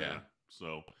 Yeah.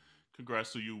 So,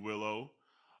 congrats to you, Willow.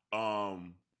 I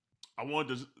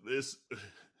wanted to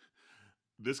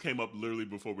this came up literally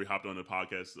before we hopped on the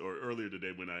podcast, or earlier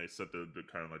today when I set the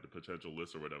kind of like the potential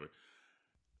list or whatever.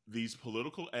 These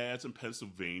political ads in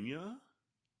Pennsylvania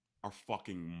are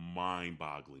fucking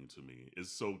mind-boggling to me.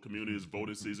 It's so Community is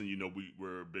voting season.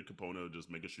 We're a big component of just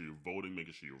making sure you're voting,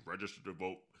 making sure you're registered to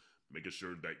vote, making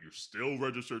sure that you're still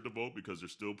registered to vote because they're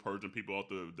still purging people out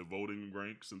the voting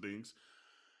ranks and things.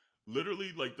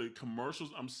 Literally, like the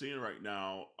commercials I'm seeing right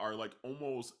now are like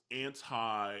almost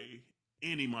anti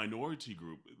any minority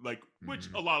group, like which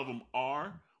a lot of them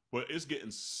are, but it's getting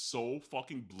so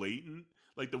fucking blatant.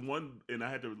 Like the one, and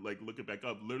I had to like look it back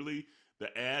up. Literally,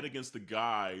 the ad against the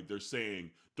guy, they're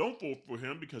saying, don't vote for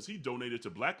him because he donated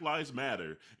to Black Lives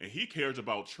Matter and he cares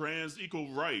about trans equal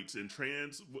rights and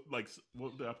trans, like,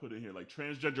 what did I put in here? Like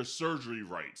transgender surgery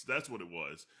rights. That's what it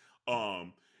was.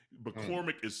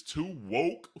 McCormick is too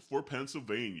woke for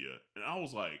Pennsylvania. And I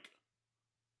was like,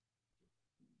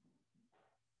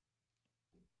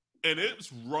 and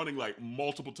it's running like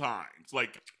multiple times.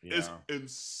 Like, it's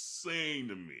insane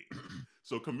to me.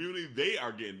 So Community, they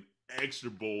are getting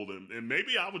extra bold, and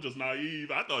maybe I was just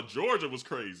naive. I thought Georgia was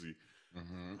crazy.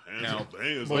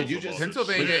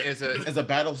 Pennsylvania is a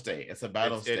battle state. It's a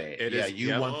battle state.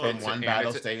 You went from one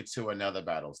battle state to another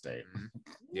battle state.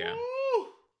 Yeah.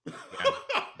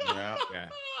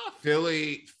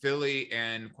 Philly,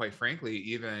 and quite frankly,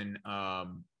 even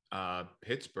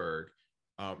Pittsburgh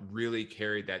really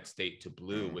carried that state to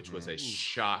blue, which was a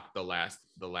shock the last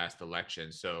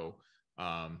election. So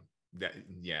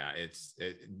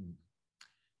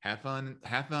have fun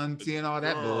seeing all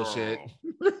that bullshit.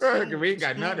 We ain't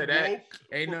got none of that.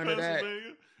 Ain't none of that.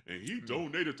 And he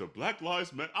donated to Black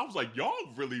Lives Matter. I was like,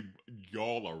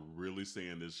 y'all are really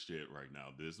saying this shit right now,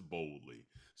 this boldly.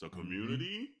 So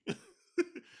Community,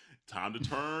 time to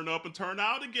turn up and turn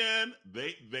out again.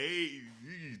 They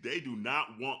do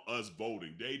not want us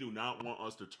voting. They do not want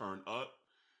us to turn up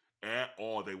at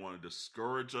all. They want to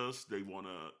discourage us. They want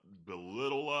to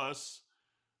belittle us.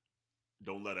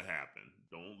 Don't let it happen.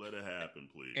 Don't let it happen,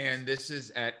 please. And this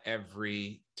is at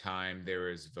every time there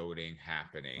is voting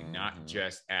happening, not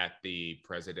just at the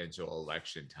presidential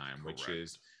election time, which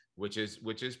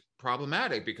is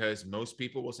problematic because most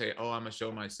people will say, "Oh, I'm gonna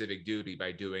show my civic duty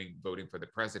by voting for the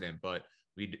president," but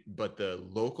the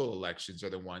local elections are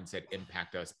the ones that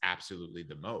impact us absolutely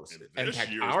the most,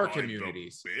 impact our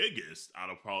communities. The biggest out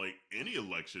of probably any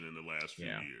election in the last few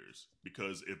years,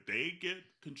 because if they get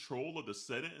control of the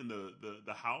Senate and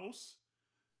the House,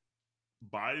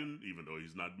 Biden, even though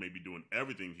he's not maybe doing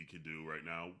everything he could do right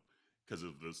now because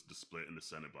of the split in the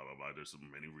Senate, blah blah blah. There's so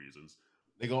many reasons.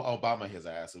 They go Obama his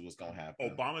ass. It was gonna happen.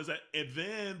 Obama's at, and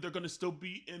then they're gonna still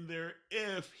be in there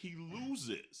if he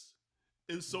loses.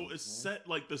 And so it's set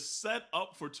like the set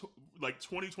up for like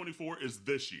 2024 is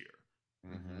this year.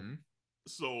 Mm-hmm.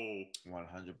 So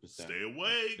 100%. Stay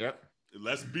awake. Yep.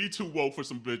 Let's be too woke for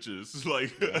some bitches.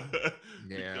 Like,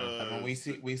 yeah. When we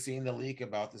seen the leak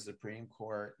about the Supreme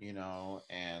Court, you know,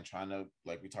 and trying to,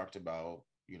 like we talked about,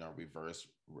 you know, reverse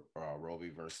Roe v.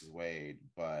 versus Wade,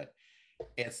 but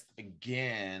it's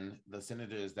again the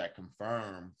senators that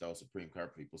confirm those Supreme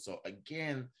Court people. So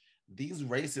again, these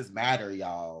races matter,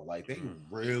 y'all. Like they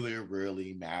really,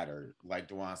 really matter. Like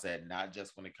Dawon said, not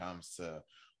just when it comes to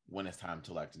when it's time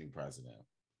to elect a new president.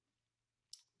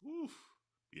 Oof.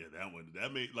 Yeah,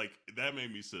 that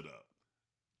made me sit up.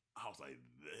 I was like,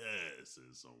 this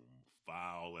is some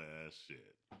foul ass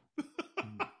shit.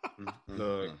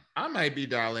 Look, I might be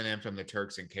dialing in from the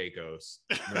Turks and Caicos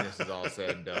when this is all said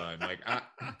and done. Like I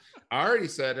already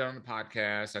said it on the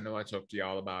podcast. I know I talked to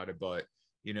y'all about it, but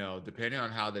you know, depending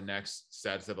on how the next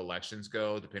sets of elections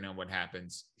go, depending on what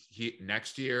happens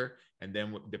next year, and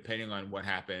then depending on what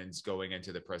happens going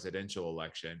into the presidential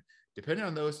election, depending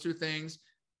on those two things,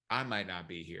 I might not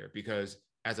be here because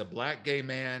as a Black gay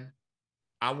man,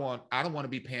 I don't want to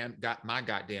be paying my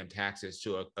goddamn taxes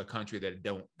to a country that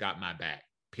don't got my back.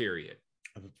 Period.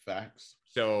 Facts.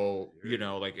 So you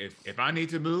know, like if I need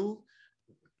to move,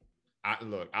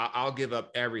 I'll give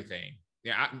up everything.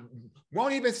 Yeah, I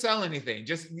won't even sell anything.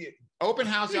 Just open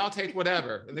house, y'all take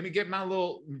whatever. Let me get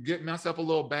myself a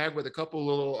little bag with a couple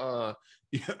of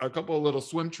little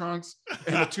swim trunks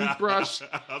and a toothbrush.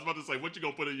 I was about to say, what you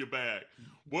gonna put in your bag?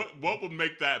 What would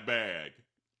make that bag?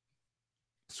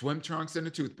 Swim trunks and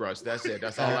a toothbrush. That's it.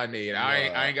 That's all I need.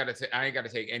 I ain't gotta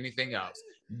take anything else.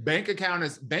 Bank account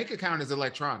is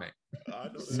electronic.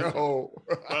 So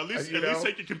well, at least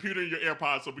take your computer and your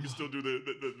AirPods so we can still do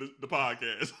the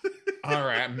podcast. All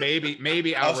right,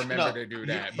 maybe I'll remember to do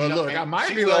that. But look, I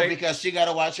might be like because she got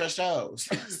to watch her shows,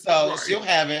 so she'll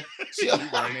have it. She said,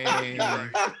 "I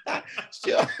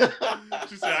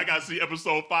got to see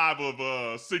episode 5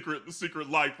 of Secret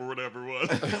Life or whatever it was."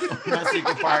 My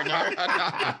secret partner.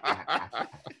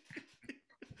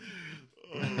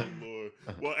 Oh Lord.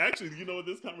 Well, actually, you know what?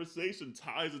 This conversation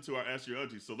ties into our Ask Your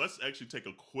Aunteas. So let's actually take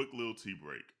a quick little tea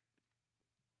break.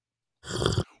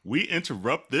 We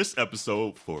interrupt this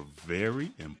episode for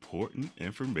very important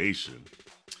information.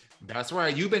 That's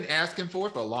right. You've been asking for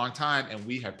it for a long time, and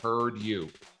we have heard you.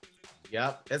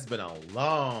 Yep, it's been a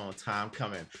long time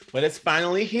coming, but it's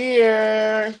finally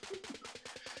here.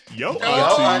 Yo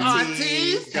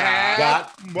Aunteas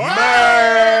got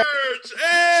merch!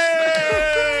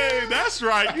 Hey! That's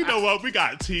right. You know what? We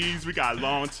got tees, we got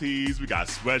long tees, we got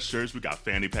sweatshirts, we got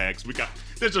fanny packs,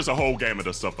 there's just a whole gamut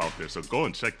of stuff out there, so go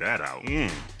and check that out.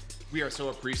 We are so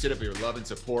appreciative of your love and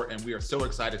support, and we are so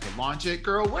excited to launch it.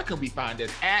 Girl, where can we find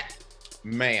this at?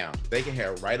 Ma'am, they can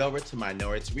head right over to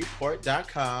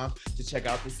MinoriteaReport.com to check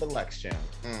out the selection.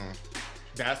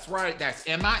 That's right. That's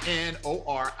MINORITEA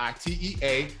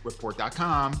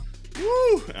report.com.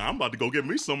 Woo! I'm about to go get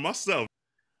me some myself.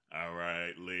 All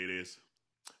right, ladies.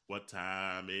 What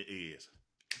time it is?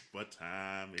 What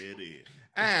time it is?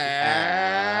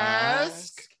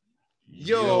 Ask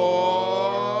your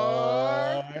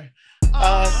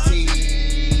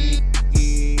Aunteas.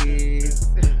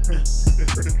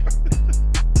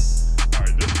 All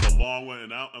right, this is a long one,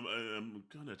 and I'm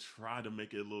gonna try to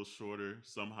make it a little shorter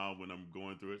somehow when I'm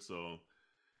going through it. So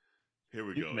here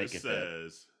we go. It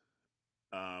says,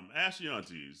 "Ask Your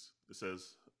Aunteas." It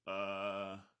says,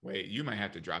 Wait, you might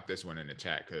have to drop this one in the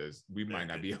chat because we might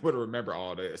not be able to remember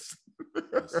all this.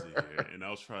 Let's see here. And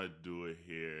I'll try to do it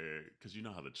here because you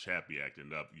know how the chat be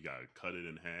acting up. You gotta cut it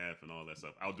in half and all that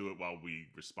stuff. I'll do it while we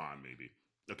respond, maybe.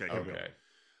 Okay, here we go.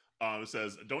 It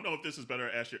says, "Don't know if this is better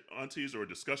Ask Your Aunteas or a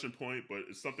discussion point, but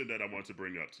it's something that I want to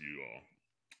bring up to you all."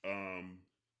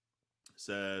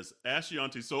 Says, "Ask Your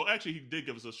Aunteas." So actually, he did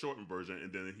give us a shortened version,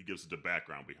 and then he gives us the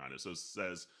background behind it. So it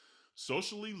says,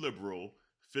 "Socially liberal,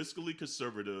 fiscally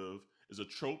conservative is a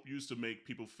trope used to make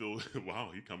people feel,"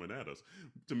 wow, he coming at us,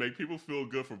 "to make people feel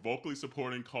good for vocally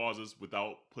supporting causes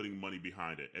without putting money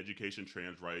behind it. Education,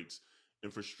 trans rights,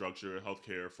 infrastructure,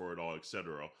 healthcare for it all,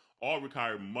 etc. all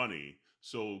require money.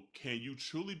 So can you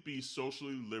truly be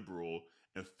socially liberal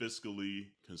and fiscally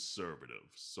conservative?"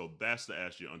 So that's the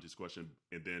Ask Your Aunteas question.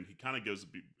 And then he kind of gives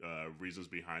reasons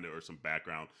behind it or some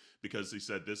background, because he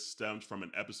said this stems from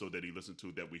an episode that he listened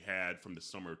to that we had from the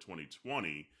summer of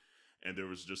 2020. And there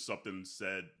was just something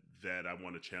said that I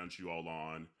want to challenge you all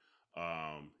on.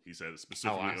 He said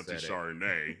specifically Auntie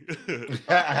Chardonnay.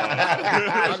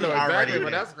 I know exactly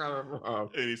where that's coming from.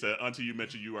 And he said, Auntie, you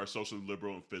mentioned you are socially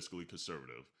liberal and fiscally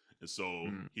conservative. And so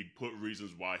he put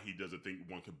reasons why he doesn't think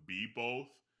one could be both.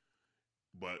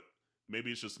 But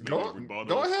maybe it's just maybe rebuttal.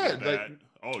 Go ahead.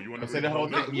 You want to say the whole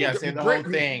thing? Yeah, say the whole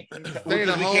thing. Because we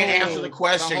can't answer the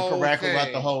question correctly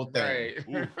about the whole thing.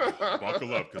 Right. Ooh,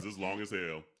 buckle up, because it's long as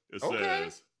hell. It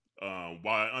says, while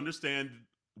I understand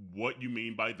what you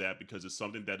mean by that, because it's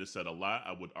something that is said a lot,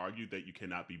 I would argue that you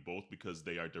cannot be both because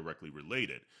they are directly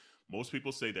related. Most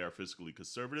people say they are fiscally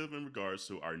conservative in regards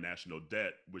to our national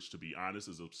debt, which, to be honest,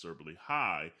 is absurdly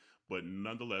high, but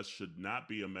nonetheless should not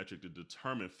be a metric to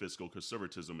determine fiscal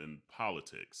conservatism in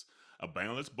politics. A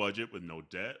balanced budget with no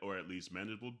debt, or at least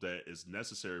manageable debt, is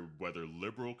necessary whether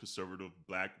liberal, conservative,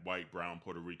 black, white, brown,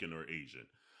 Puerto Rican, or Asian.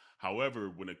 However,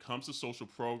 when it comes to social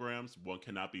programs, one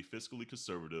cannot be fiscally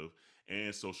conservative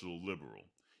and social liberal.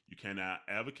 You cannot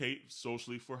advocate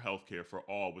socially for healthcare for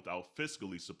all without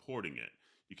fiscally supporting it.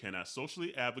 You cannot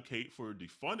socially advocate for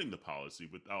defunding the policy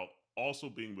without also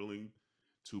being willing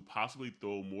to possibly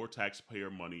throw more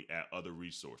taxpayer money at other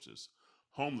resources.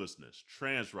 Homelessness,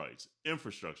 trans rights,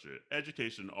 infrastructure,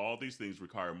 education, all these things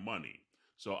require money.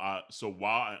 So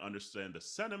while I understand the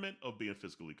sentiment of being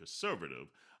fiscally conservative,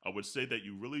 I would say that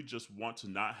you really just want to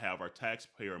not have our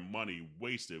taxpayer money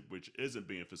wasted, which isn't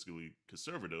being fiscally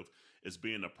conservative, it's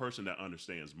being a person that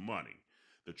understands money.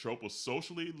 The trope of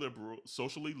socially liberal,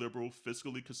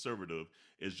 fiscally conservative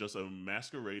is just a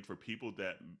masquerade for people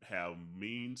that have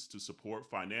means to support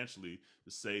financially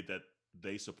to say that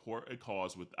they support a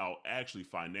cause without actually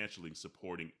financially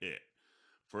supporting it.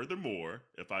 Furthermore,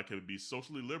 if I can be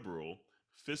socially liberal,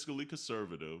 fiscally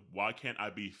conservative, why can't I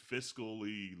be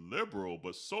fiscally liberal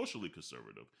but socially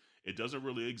conservative? It doesn't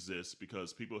really exist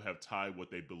because people have tied what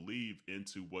they believe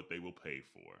into what they will pay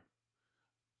for.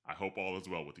 I hope all is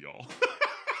well with y'all.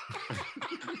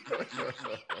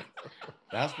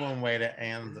 That's one way to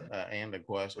end the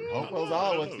question. Hope all's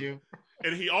all with you.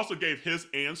 And he also gave his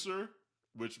answer,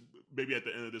 which maybe at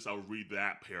the end of this I'll read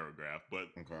that paragraph. But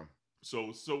okay.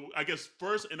 So I guess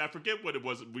first, and I forget what it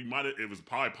was. It was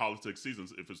probably politics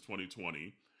seasons if it's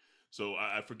 2020. So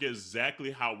I forget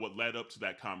exactly what led up to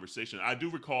that conversation. I do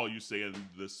recall you saying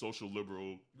the social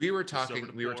liberal. We were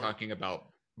talking about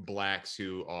blacks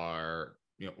who are.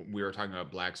 We were talking about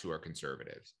blacks who are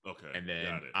conservatives. Okay. And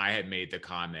then I had made the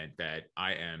comment that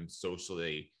I am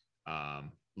socially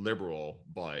liberal,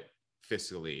 but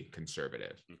fiscally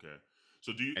conservative. Okay.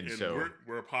 So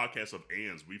we're a podcast of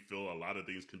ands. We feel a lot of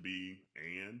things can be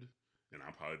and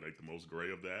I'm probably like the most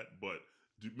gray of that. But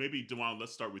maybe, Dawon,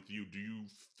 let's start with you.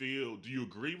 Do you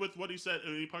agree with what he said,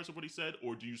 any parts of what he said,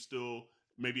 or do you still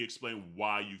maybe explain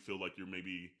why you feel like you're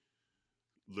maybe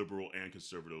liberal and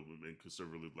conservative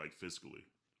like fiscally?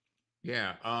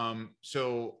 Yeah.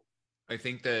 So I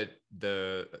think that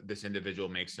this individual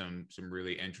makes some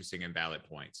really interesting and valid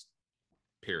points.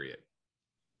 Period.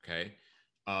 Okay.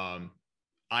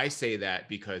 I say that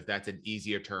because that's an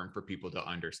easier term for people to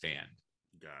understand.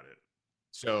 Got it.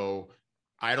 So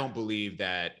I don't believe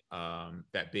that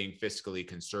that being fiscally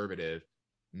conservative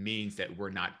means that we're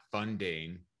not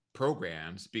funding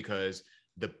programs, because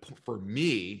for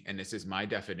me, and this is my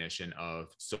definition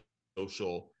of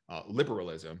social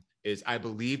liberalism, is I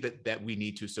believe that we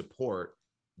need to support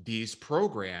these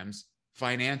programs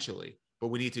financially, but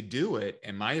we need to do it,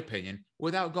 in my opinion,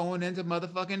 without going into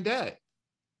motherfucking debt.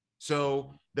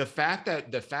 So the fact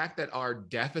that our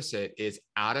deficit is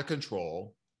out of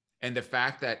control, and the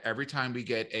fact that every time we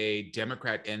get a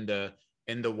Democrat in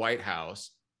the White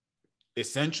House,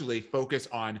 essentially focus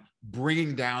on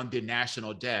bringing down the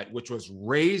national debt, which was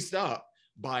raised up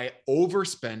by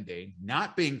overspending,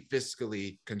 not being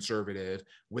fiscally conservative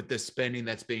with the spending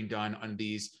that's being done on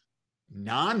these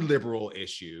non-liberal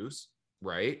issues,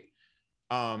 right?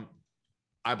 I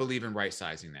believe in right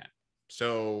sizing that.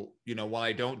 So, while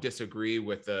I don't disagree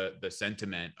with the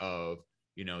sentiment of,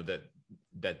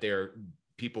 that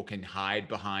people can hide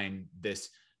behind this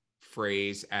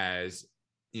phrase as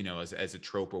a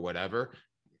trope or whatever.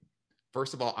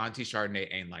 First of all, Auntie Chardonnay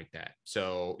ain't like that.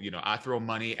 So, I throw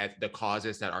money at the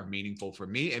causes that are meaningful for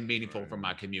me and meaningful for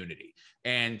my community.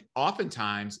 And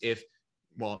oftentimes,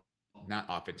 not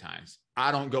oftentimes,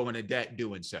 I don't go into debt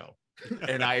doing so.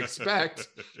 And I expect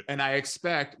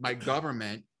my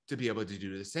government to be able to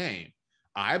do the same.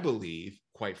 I believe,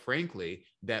 quite frankly,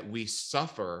 that we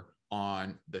suffer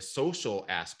on the social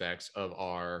aspects of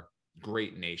our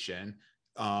great nation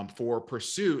for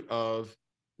pursuit of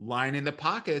lining the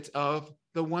pockets of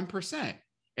the 1%.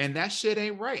 And that shit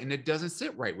ain't right. And it doesn't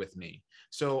sit right with me.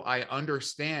 So I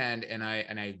understand and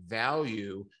I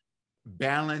value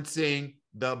balancing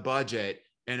the budget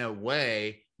in a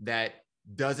way that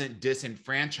doesn't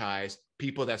disenfranchise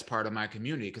people that's part of my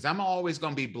community. Because I'm always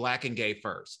going to be Black and gay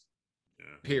first,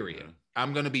 period.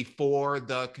 I'm going to be for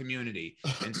the community.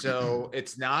 And so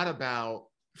it's not about,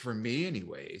 for me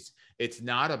anyways, it's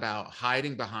not about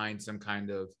hiding behind some kind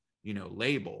of,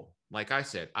 label. Like I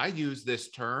said, I use this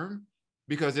term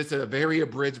because it's a very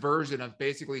abridged version of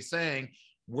basically saying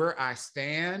where I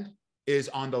stand is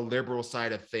on the liberal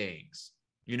side of things.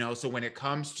 So when it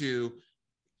comes to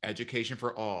education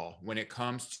for all, when it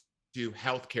comes to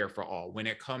healthcare for all, when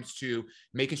it comes to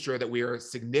making sure that we are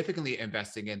significantly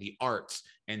investing in the arts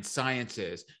and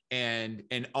sciences and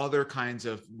other kinds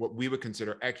of what we would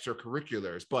consider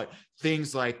extracurriculars, but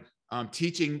things like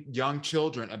teaching young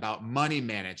children about money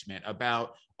management,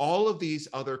 about all of these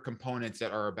other components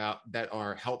that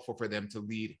are helpful for them to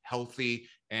lead healthy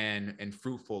and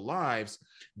fruitful lives,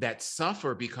 that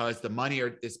suffer because the money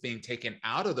is being taken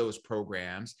out of those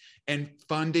programs and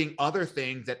funding other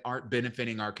things that aren't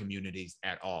benefiting our communities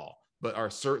at all, but are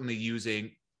certainly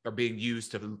being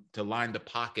used to line the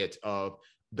pockets of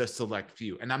the select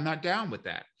few. And I'm not down with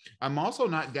that. I'm also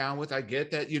not down with, I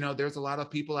get that, there's a lot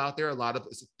of people out there, a lot of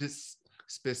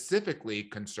specifically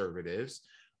conservatives,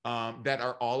 that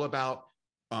are all about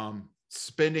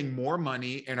spending more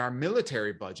money in our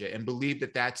military budget and believe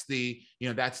that that's the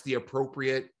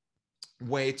appropriate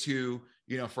way to,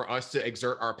 for us to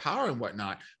exert our power and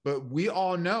whatnot. But we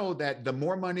all know that the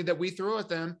more money that we throw at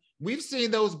them, we've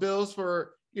seen those bills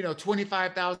for,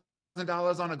 $25,000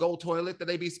 on a gold toilet that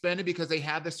they be spending because they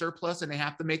have the surplus and they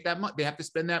have to make that money. They have to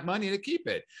spend that money to keep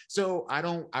it. So I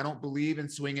don't believe in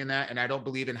swinging that, and I don't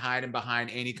believe in hiding behind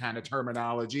any kind of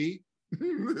terminology.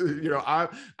 I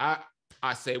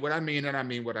say what I mean and I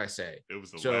mean what I say. It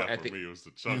was the laugh for me. It was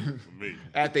the chuckle for me.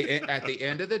 At the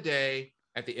end of the day,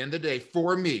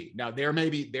 for me, now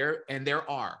there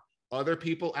are other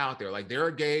people out there, like there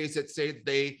are gays that say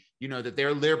that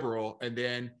they're liberal, and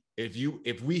then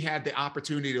if we had the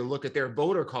opportunity to look at their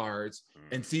voter cards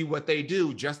and see what they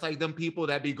do, just like them people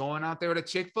that be going out there to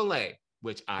Chick-fil-A,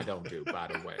 which I don't do, by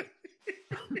the way.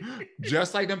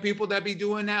 Just like them people that be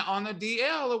doing that on the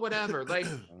DL or whatever. Like,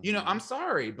 I'm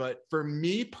sorry, but for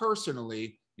me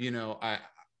personally,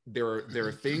 there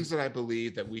are things that I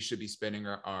believe that we should be spending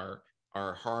our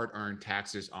hard-earned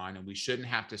taxes on, and we shouldn't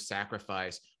have to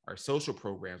sacrifice our social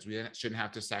programs. We shouldn't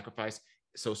have to sacrifice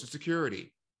Social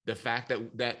Security. The fact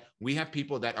that we have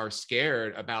people that are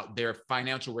scared about their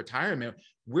financial retirement,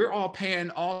 we're all paying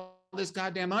all this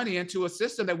goddamn money into a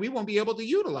system that we won't be able to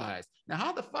utilize. Now,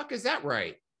 how the fuck is that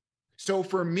right? So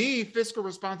for me, fiscal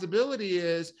responsibility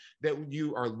is that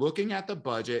you are looking at the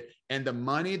budget and the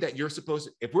money that you're supposed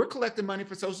to, if we're collecting money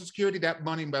for Social Security, that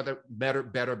money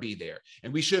better be there.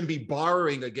 And we shouldn't be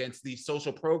borrowing against these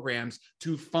social programs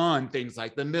to fund things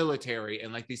like the military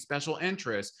and like these special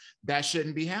interests. That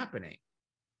shouldn't be happening.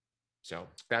 So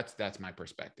that's my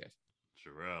perspective.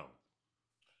 Jerrell.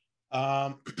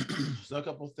 So a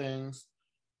couple things.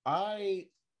 I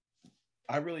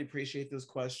really appreciate this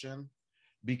question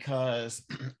because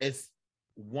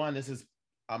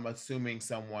I'm assuming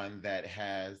someone that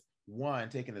has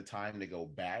taken the time to go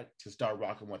back to start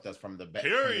rocking with us from the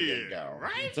get-go.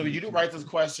 Right. So you do write this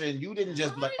question. You didn't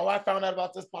just be like, I found out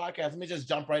about this podcast. Let me just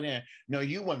jump right in. No,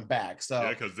 you went back. So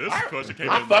because this question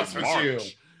came in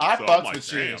March. I fucks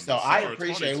with you. So I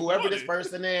appreciate whoever this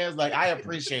person is. Like, I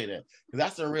appreciate it because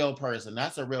that's a real person.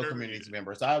 That's a real community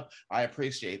member. So I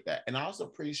appreciate that. And I also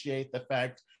appreciate the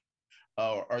fact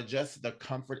or just the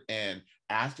comfort in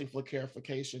asking for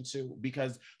clarification too,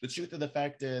 because the truth of the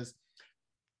fact is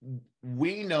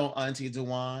we know Auntie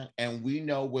Dawon and we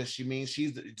know what she means.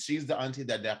 She's the auntie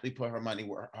that definitely put her money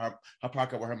where her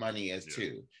pocket where her money is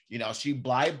too. She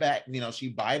buy back, she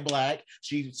buy black,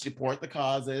 she support the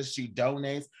causes, she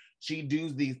donates, she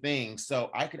does these things.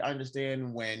 So I could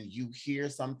understand when you hear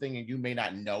something and you may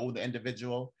not know the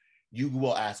individual, you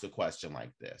will ask a question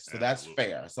like this. So that's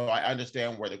fair. So I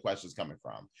understand where the question is coming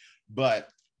from. But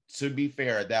to be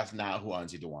fair, that's not who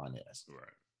Auntie Dawon is. Right.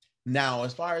 Now,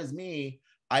 as far as me,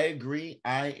 I agree.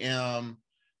 I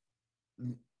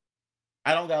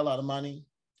don't got a lot of money,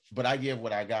 but I give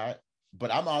what I got.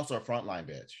 But I'm also a frontline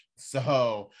bitch.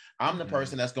 So I'm the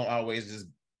person that's going to always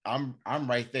I'm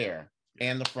right there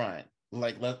in the front.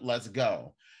 Like, let's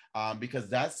go. Because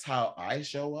that's how I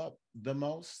show up the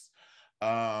most.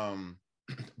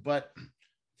 But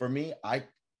for me, I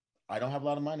don't have a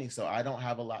lot of money, so I don't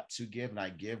have a lot to give, and I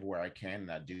give where I can,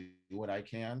 and I do what I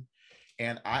can.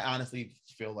 And I honestly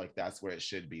feel like that's where it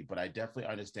should be. But I definitely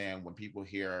understand when people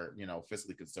hear,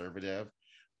 fiscally conservative,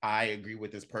 I agree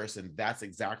with this person. That's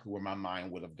exactly where my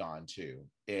mind would have gone to,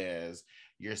 is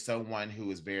you're someone who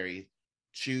is very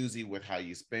choosy with how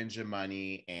you spend your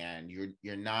money, and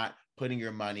you're not putting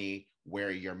your money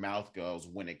where your mouth goes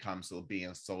when it comes to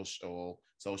being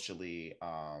socially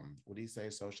what do you say,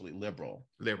 socially liberal,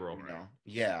 Liberal,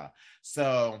 yeah.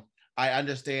 So I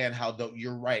understand how, though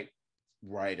you're right,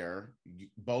 writer,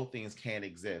 both things can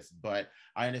exist, but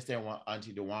I understand what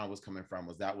Auntie Dawon was coming from,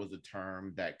 was that was a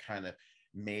term that kind of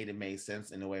made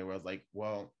sense in a way where I was like,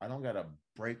 well, I don't gotta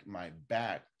break my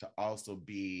back to also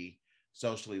be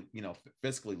socially,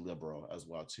 fiscally liberal as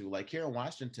well too. Like here in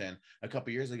Washington, a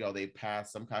couple years ago, they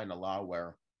passed some kind of law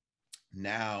where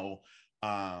now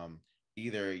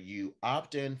either you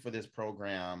opt in for this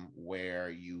program where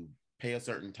you pay a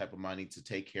certain type of money to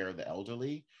take care of the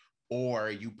elderly, or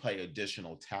you pay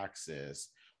additional taxes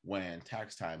when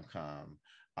tax time come,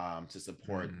 to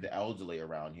support the elderly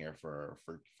around here for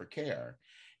care.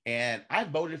 And I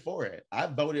voted for it. I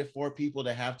voted for people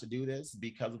to have to do this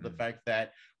because of the fact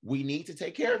that we need to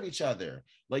take care of each other.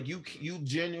 Like you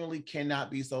genuinely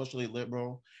cannot be socially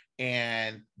liberal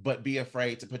but be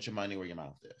afraid to put your money where your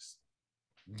mouth is.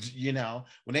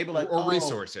 When they be like, or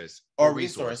resources,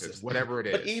 whatever it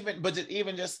is. But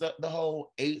even just the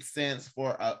whole 8 cents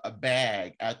for a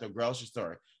bag at the grocery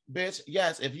store. Bitch,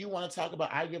 yes, if you want to talk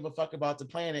about I give a fuck about the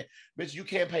planet, bitch, you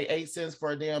can't pay 8 cents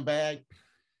for a damn bag.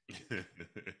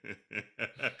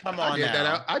 Come on,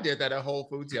 I did that at Whole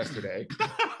Foods yesterday.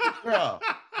 Girl.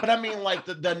 But I mean, like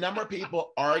the number of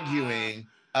people arguing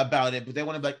about it, but they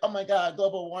want to be like, oh my God,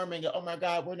 global warming, oh my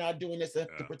God, we're not doing this to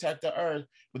protect the earth,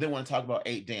 but they want to talk about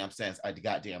 8 damn cents at the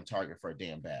goddamn Target for a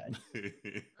damn bag.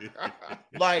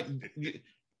 Like,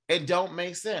 it don't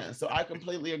make sense. So I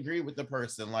completely agree with the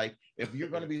person. Like, if you're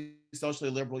going to be socially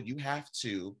liberal, you have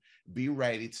to be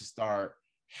ready to start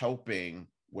helping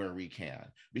where we can,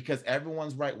 because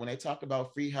everyone's right when they talk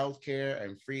about free healthcare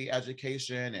and free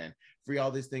education and free all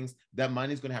these things, that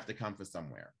money's going to have to come from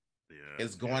somewhere.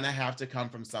 It's going to have to come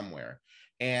from somewhere.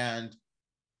 And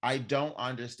I don't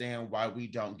understand why we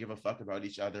don't give a fuck about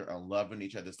each other and loving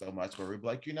each other so much, where we're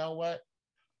like, you know what,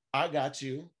 I got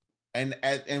you, and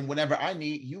whenever I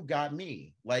need, you got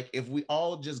me. Like, if we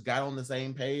all just got on the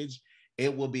same page,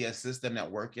 it will be a system that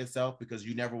work itself, because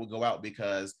you never will go out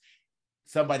because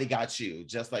somebody got you,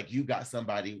 just like you got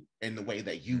somebody in the way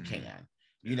that you can.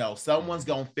 Someone's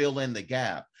gonna fill in the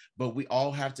gap, but we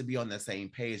all have to be on the same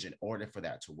page in order for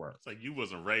that to work. It's like you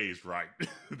wasn't raised right.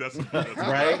 that's right.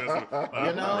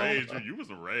 You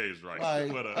wasn't raised right.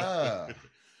 Like, but,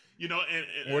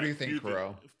 and what do you think,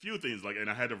 Kerel? A few things, like, and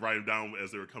I had to write them down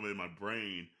as they were coming in my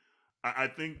brain. I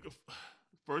think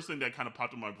first thing that kind of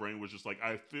popped in my brain was just like,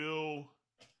 I feel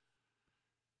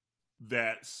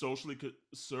that socially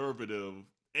conservative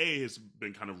has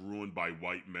been kind of ruined by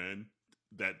white men,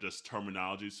 that just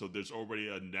terminology. So there's already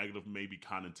a negative maybe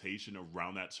connotation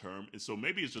around that term. And so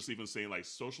maybe it's just even saying like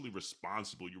socially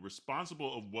responsible. You're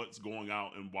responsible of what's going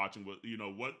out and watching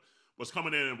what's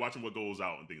coming in and watching what goes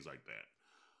out and things like that.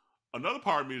 Another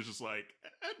part of me is just like,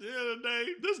 at the end of the day,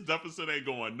 this deficit ain't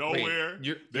going nowhere.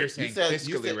 Wait, you're saying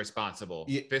fiscally responsible.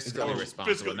 Fiscally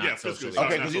responsible, not socially.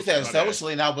 Okay, because you said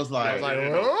socially, and I was like,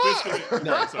 fiscally,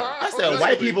 no, I said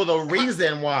white people the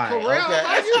reason why. Let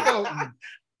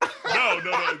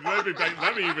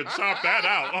me even chop that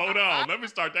out. Hold on. Let me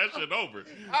start that shit over.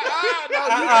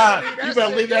 You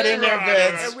better leave that in there,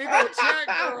 Vince. And we gonna check,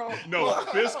 girl. No,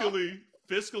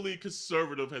 fiscally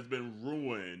conservative has been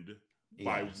ruined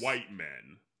by white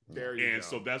men. There you go.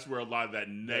 So that's where a lot of that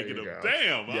negative.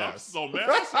 Damn, I'm so mad.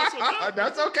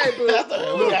 That's okay, boo.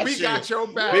 Look, we got your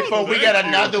back. Before we get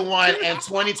another one in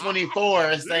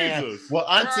 2024 saying, well,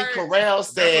 Auntie Kerel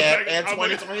said in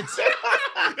 2022.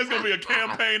 It's going to be a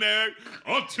campaign ad.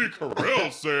 Auntie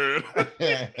Kerel said.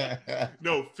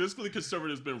 No, fiscally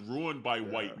conservative has been ruined by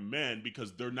white men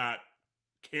because they're not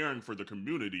caring for the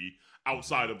community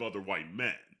outside of other white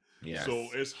men. Yes. So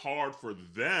it's hard for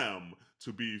them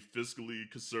to be fiscally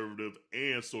conservative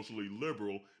and socially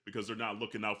liberal because they're not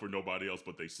looking out for nobody else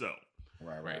but themselves.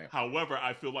 Right. However,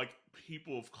 I feel like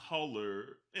people of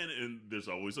color, and there's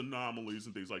always anomalies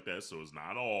and things like that, so it's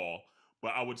not all,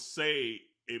 but I would say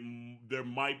there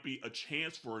might be a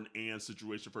chance for an and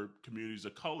situation for communities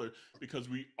of color because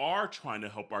we are trying to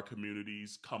help our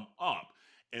communities come up.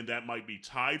 And that might be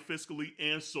tied fiscally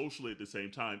and socially at the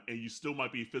same time. And you still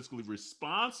might be fiscally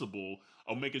responsible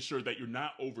of making sure that you're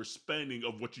not overspending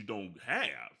of what you don't have.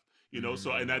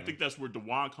 So, and I think that's where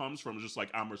Dawon comes from. Just like,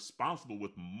 I'm responsible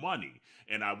with money.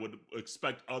 And I would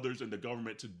expect others in the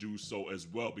government to do so as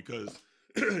well. Because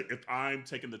if I'm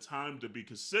taking the time to be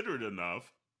considerate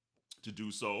enough to do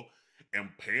so and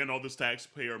paying all this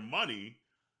taxpayer money,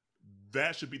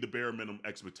 that should be the bare minimum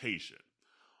expectation.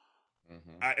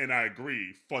 And I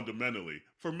agree fundamentally.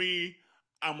 For me,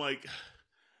 I'm like,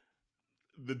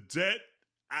 the debt,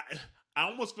 I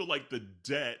almost feel like the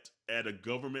debt at a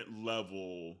government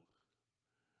level,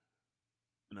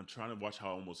 and I'm trying to watch how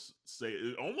I almost say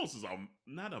it almost is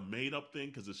not a made up thing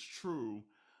because it's true,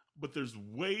 but there's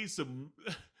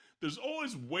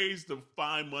always ways to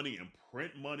find money and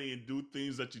print money and do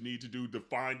things that you need to do to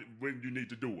find when you need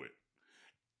to do it.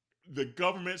 The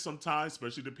government sometimes,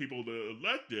 especially the people that are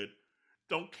elected,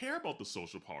 don't care about the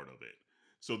social part of it.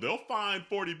 So they'll find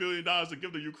 $40 billion to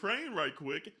give to Ukraine right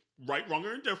quick, right, wrong,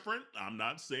 or indifferent. I'm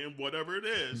not saying whatever it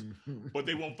is, but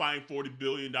they won't find $40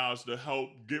 billion to help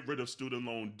get rid of student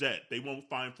loan debt. They won't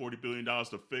find $40 billion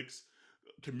to fix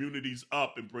communities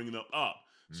up and bring them up.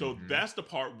 So that's the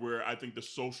part where I think the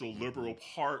social liberal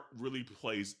part really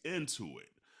plays into it.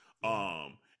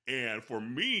 And for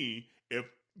me, if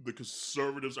the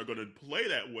conservatives are going to play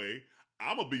that way,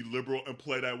 I'm going to be liberal and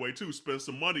play that way too. Spend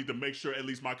some money to make sure at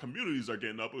least my communities are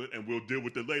getting up, and we'll deal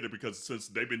with it later, because since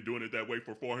they've been doing it that way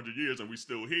for 400 years and we're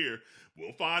still here,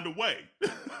 we'll find a way.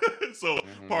 So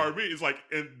part of me is like,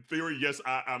 in theory, yes,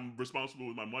 I'm responsible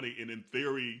with my money. And in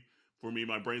theory, for me,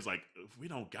 my brain's like, if we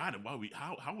don't got it,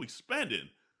 how are we spending?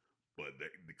 But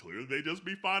clearly they just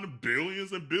be finding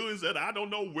billions and billions that I don't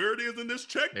know where it is in this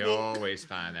checkbook. They always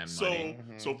find that money.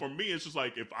 So for me, it's just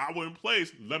like, if I were in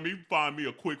place, let me find me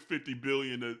a quick $50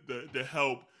 billion to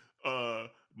help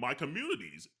my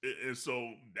communities. And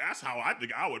so that's how I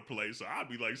think I would play. So I'd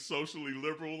be like socially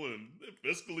liberal and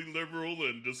fiscally liberal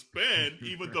and just spend,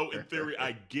 even though in theory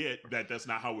I get that that's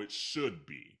not how it should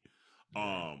be.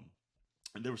 And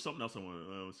there was something else I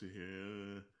want to see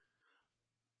here.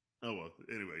 Oh, well,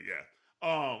 anyway,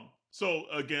 yeah. So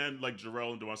again, like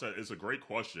Jerrell and Dawon said, it's a great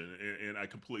question, and I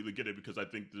completely get it, because I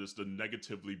think just the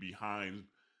negatively behind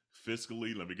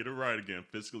fiscally, let me get it right again,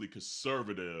 fiscally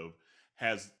conservative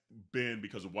has been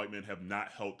because white men have not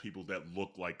helped people that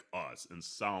look like us and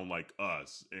sound like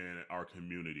us in our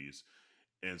communities.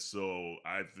 And so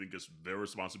I think it's their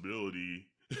responsibility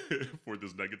for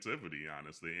this negativity,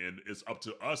 honestly. And it's up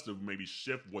to us to maybe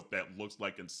shift what that looks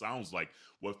like and sounds like,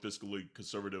 what fiscally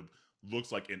conservative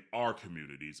looks like in our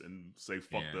communities, and say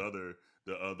fuck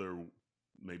the other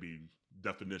maybe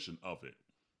definition of it.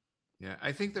 Yeah,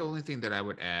 I think the only thing that I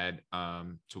would add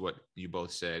to what you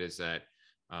both said is that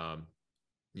I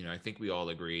think we all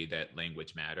agree that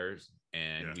language matters,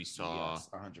 and we saw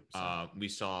 100%. We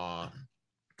saw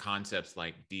concepts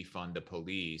like defund the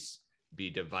police be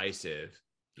divisive,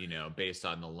 based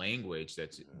on the language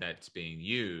that's being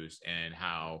used, and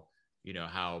how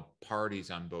parties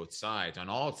on both sides, on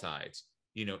all sides,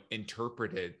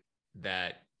 interpreted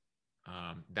that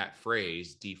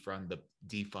phrase defund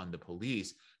the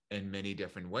police in many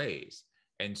different ways.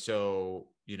 And so,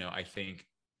 I think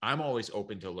I'm always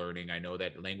open to learning. I know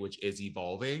that language is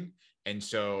evolving. And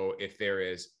so if there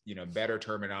is, better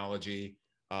terminology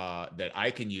that I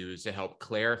can use to help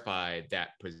clarify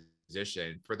that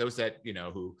position for those that,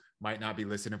 who might not be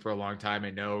listening for a long time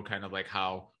and know kind of like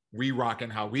how we rock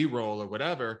and how we roll or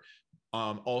whatever,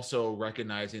 also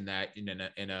recognizing that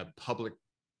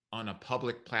on a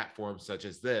public platform such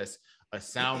as this, a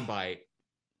soundbite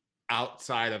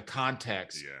outside of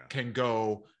context can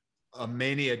go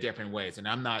many different ways. And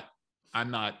I'm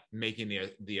not making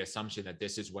the assumption that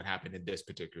this is what happened in this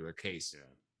particular case.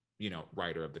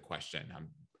 Writer of the question,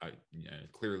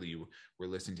 clearly you were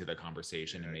listening to the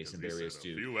conversation and made some various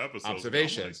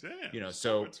observations. Like,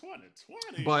 so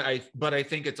 2020. But I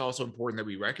think it's also important that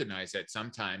we recognize that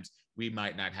sometimes we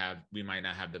might not have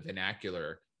the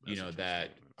vernacular, that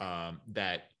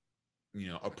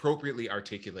appropriately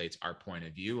articulates our point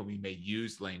of view, and we may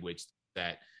use language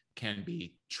that can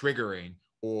be triggering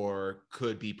or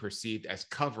could be perceived as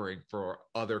covering for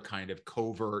other kind of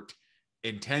covert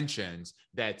intentions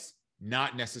that's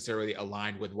not necessarily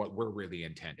aligned with what we're really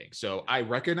intending. So I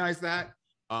recognize that.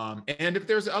 And if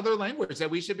there's other language that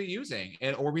we should be using,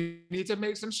 or we need to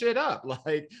make some shit up,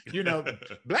 like,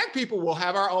 Black people will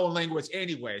have our own language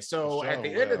anyway. So at the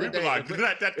end of the day, like,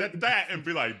 that, and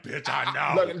be like, bitch,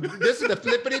 I know. Look, this is the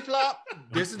flippity flop.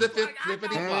 This is the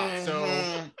flippity flop.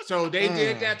 So they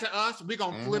did that to us. We're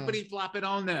going to flippity flop it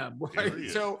on them. Right?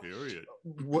 Period.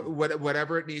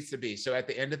 Whatever it needs to be. So at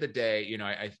the end of the day,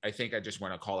 I think I just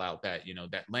want to call out that,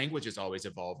 that language is always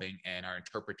evolving, and our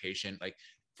interpretation, like,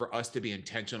 for us to be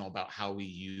intentional about how we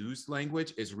use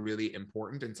language is really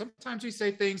important. And sometimes we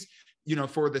say things,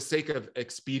 for the sake of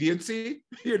expediency,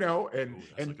 and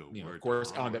of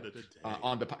course on the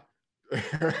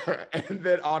and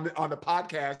then on the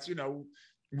podcast,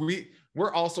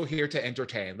 we're also here to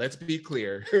entertain. Let's be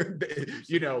clear,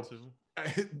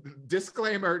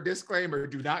 disclaimer,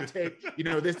 do not take,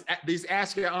 these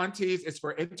Ask Yo Aunteas is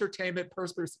for entertainment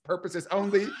purposes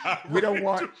only. We do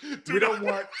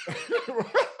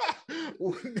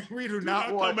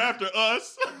not want come after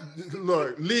us.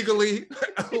 Look, legally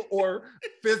or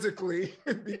physically,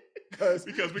 because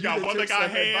we got one that got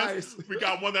hands, we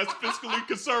got one that's fiscally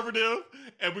conservative,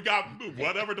 and we got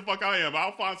whatever the fuck I am.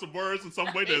 I'll find some words and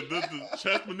some way to the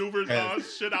chest maneuvers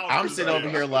shit out. I'm sitting over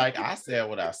here like I said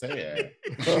what I said.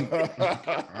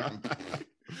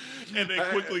 And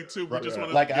then quickly too, we just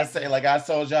want to like I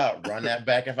told y'all, run that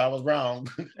back if I was wrong.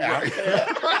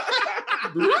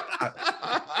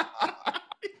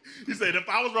 He said, if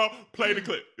I was wrong, play the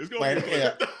clip. It's going to be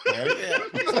a clip.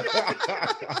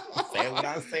 Say what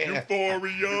I said.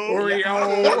 Euphoria.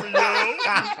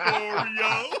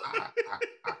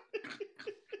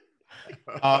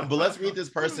 But let's read this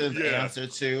person's answer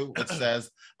too, which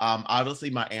says, obviously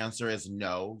my answer is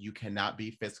no, you cannot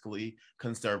be fiscally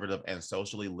conservative and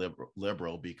socially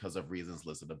liberal because of reasons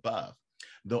listed above.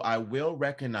 Though I will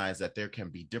recognize that there can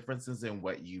be differences in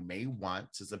what you may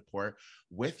want to support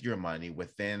with your money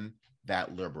within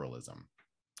that liberalism.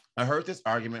 I heard this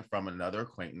argument from another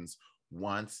acquaintance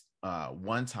one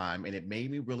time, and it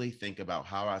made me really think about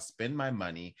how I spend my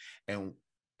money and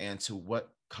to what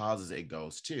causes it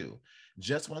goes to.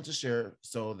 Just want to share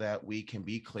so that we can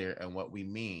be clear in what we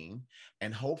mean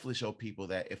and hopefully show people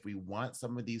that if we want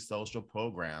some of these social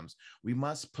programs, we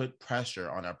must put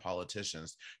pressure on our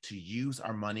politicians to use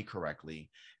our money correctly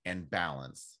and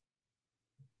balance.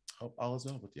 Hope all is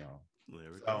well with y'all.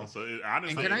 So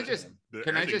honestly, can I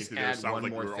just add one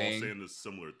more thing? All saying the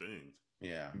similar things.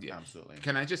 Yeah, absolutely.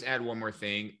 Can I just add one more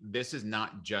thing? This is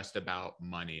not just about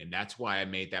money. And that's why I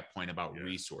made that point about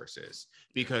resources,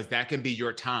 because that can be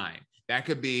your time. That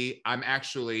could be, I'm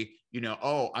actually,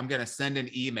 I'm going to send an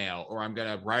email, or I'm going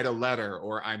to write a letter,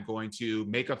 or I'm going to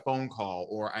make a phone call,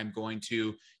 or I'm going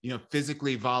to,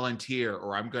 physically volunteer,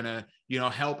 or I'm going to,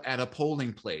 help at a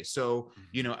polling place. So,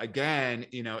 again,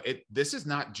 this is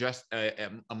not just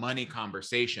a money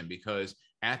conversation, because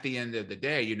at the end of the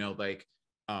day,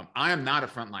 I am not a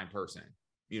frontline person.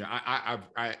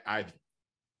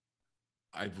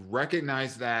 I've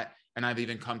recognized that, and I've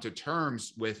even come to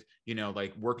terms with,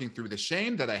 working through the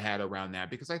shame that I had around that,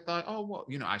 because I thought, oh, well,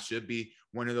 I should be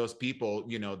one of those people,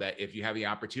 that if you have the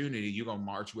opportunity, you go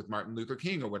march with Martin Luther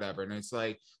King or whatever. And it's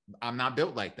like, I'm not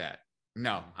built like that.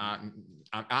 No,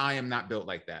 I am not built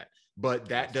like that. But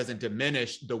that doesn't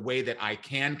diminish the way that I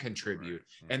can contribute.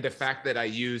 Right. And the fact that I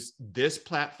use this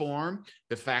platform,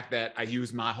 the fact that I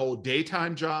use my whole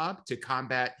daytime job to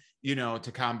combat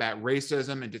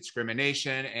racism and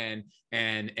discrimination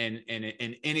and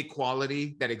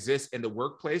inequality that exists in the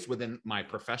workplace within my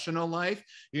professional life,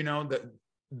 that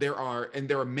there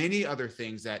are many other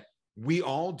things that we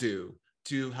all do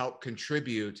to help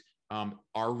contribute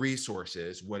our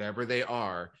resources, whatever they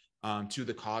are, to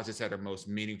the causes that are most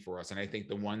meaningful for us. And I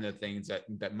think one of the things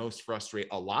that most frustrate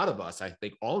a lot of us, I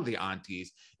think all of the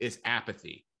aunties, is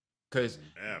apathy. Because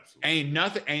ain't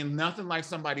nothing like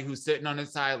somebody who's sitting on the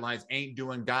sidelines, ain't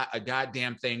doing a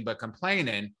goddamn thing but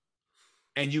complaining,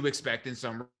 and you expecting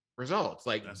some results.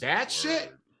 Like that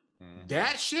shit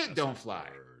don't fly.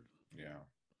 Yeah.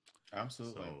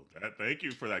 Absolutely. So thank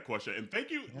you for that question. And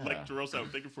thank you, like Jerrell said,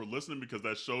 thank you for listening, because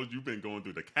that shows you've been going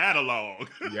through the catalog.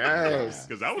 Yes.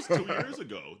 Because that was 2 years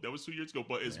ago.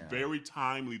 But it's very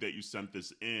timely that you sent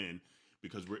this in,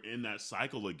 because we're in that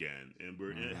cycle again, and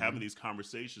we're having these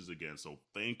conversations again. So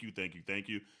thank you.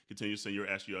 Continue to send your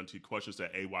Ask Yo Auntie questions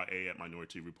at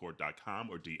aya@minoriteareport.com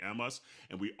or DM us.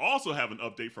 And we also have an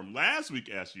update from last week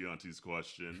Ask Yo Auntie's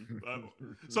question.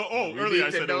 Earlier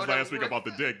I said it was last week about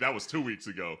the dick. That was 2 weeks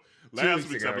ago. Last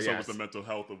week's episode was the mental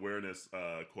health awareness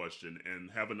question,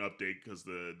 and have an update because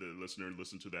the listener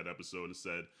listened to that episode and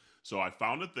said, so I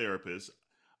found a therapist.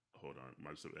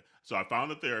 So I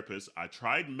found a therapist. I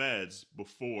tried meds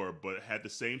before, but had the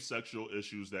same sexual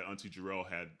issues that Auntie Jerrell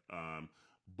had.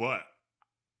 But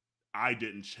I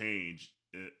didn't change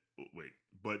it.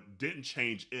 Didn't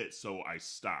change it. So I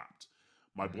stopped.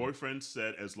 My boyfriend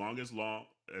said, as long as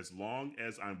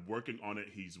I'm working on it,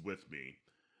 he's with me.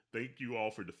 Thank you all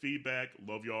for the feedback.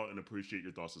 Love y'all and appreciate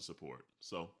your thoughts and support.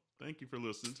 So thank you for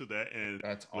listening to that. And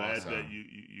that's glad awesome that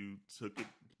you took it,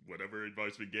 whatever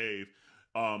advice we gave.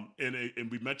 And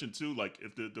we mentioned too, like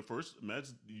if the first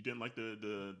meds you didn't like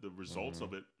the results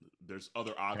of it, there's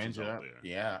other options out there.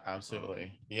 Yeah,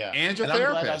 absolutely. Yeah, and your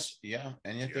therapist.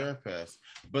 And your therapist.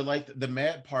 But like the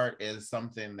med part is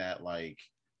something that like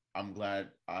I'm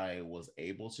glad I was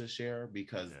able to share,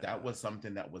 because that was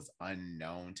something that was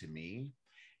unknown to me.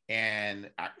 And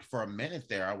for a minute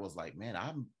there, I was like, man,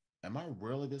 am I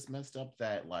really this messed up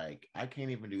that like I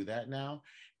can't even do that now?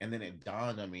 And then it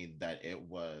dawned on me that it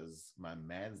was my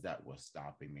meds that was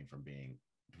stopping me from being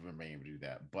able to do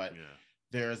that. But Yeah.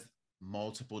 there's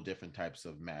multiple different types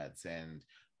of meds, and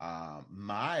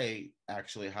my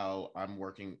actually how I'm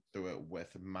working through it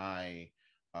with my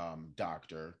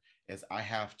doctor is I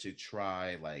have to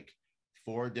try like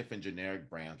 4 different generic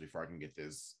brands before I can get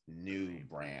this new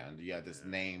brand. Yeah, this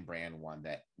name brand one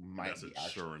that might That's be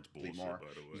insurance actually bullshit, more. by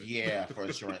the way. Yeah, for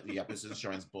insurance. Yep, it's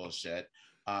insurance bullshit.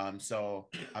 So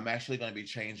I'm actually going to be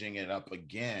changing it up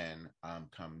again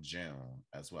come June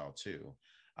as well too.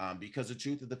 Because the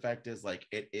truth of the fact is like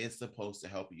it is supposed to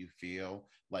help you feel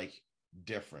like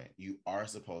different. You are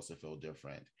supposed to feel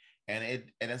different. And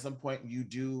at some point you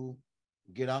do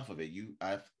get off of it.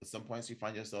 At some points you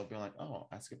find yourself being like, oh,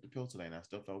 I skipped a pill today and I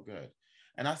still felt good.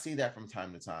 And I see that from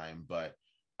time to time, but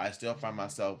I still find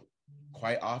myself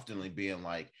quite oftenly being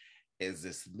like, is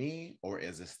this me or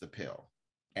is this the pill?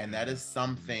 And that is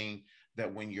something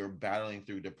that when you're battling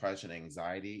through depression,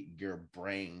 anxiety, your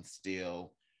brain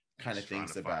still kind of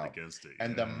thinks about. Against it.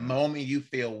 And the moment you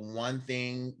feel one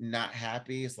thing not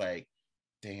happy, it's like,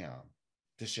 damn,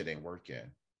 this shit ain't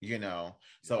working.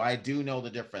 So I do know the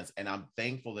difference, and I'm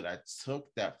thankful that I took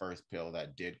that first pill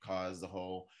that did cause the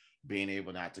whole being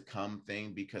able not to come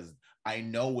thing, because I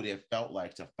know what it felt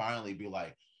like to finally be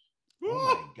like,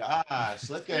 oh my gosh,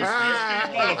 look at this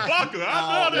motherfucker.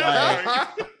 I know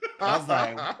that. Like, I was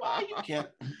like, why you can't?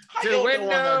 How you doing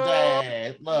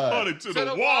today? Look, Honey, to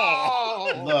the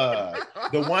wall. Look,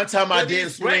 the one time I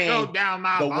didn't scream,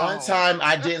 one time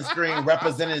I didn't scream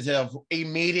representative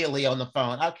immediately on the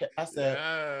phone. I said,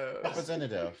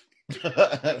 representative. She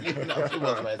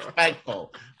was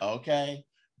respectful. Okay.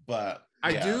 But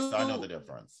so I know the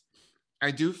difference. I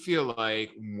do feel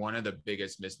like one of the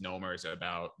biggest misnomers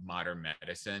about modern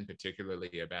medicine,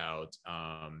 particularly about,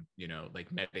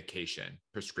 like medication,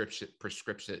 prescription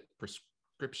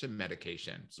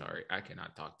medication. Sorry, I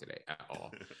cannot talk today at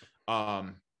all.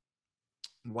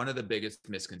 One of the biggest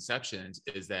misconceptions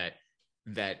is that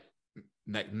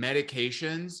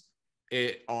medications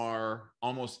are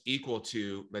almost equal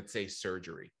to, let's say,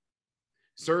 surgery.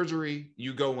 Surgery,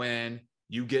 you go in,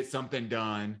 you get something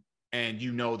done, and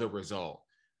you know the result.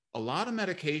 A lot of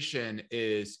medication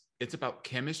it's about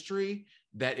chemistry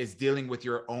that is dealing with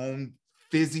your own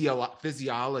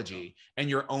physiology and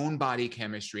your own body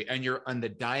chemistry and the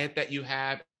diet that you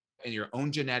have and your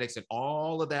own genetics and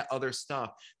all of that other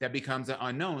stuff that becomes an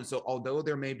unknown. So although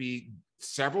there may be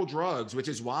several drugs, which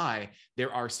is why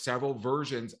there are several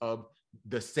versions of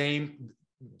drugs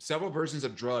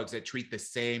that treat the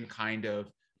same kind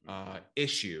of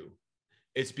issue,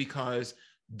 it's because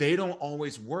they don't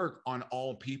always work on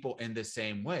all people in the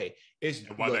same way. They ask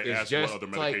what other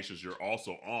medications you're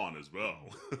also on as well.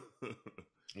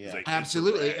 Yeah,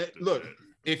 absolutely. Look,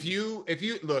 if you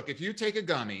take a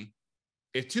gummy,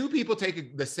 if 2 people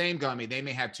take the same gummy, they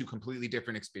may have 2 completely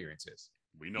different experiences.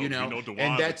 We know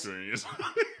Dawon's experience.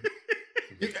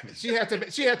 She had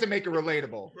to make it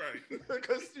relatable, right?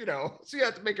 Because she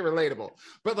had to make it relatable.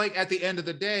 But like at the end of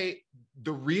the day,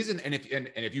 the reason, and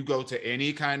if you go to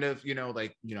any kind of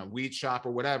weed shop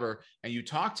or whatever, and you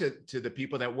talk to the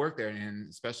people that work there, and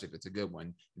especially if it's a good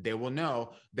one, they will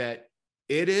know that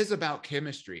it is about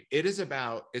chemistry. It's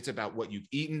about what you've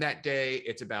eaten that day.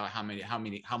 It's about how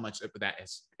much of that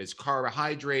is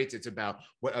carbohydrates. It's about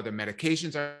what other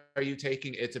medications are you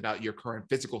taking. It's about your current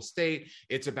physical state.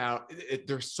 It's about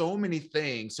there's so many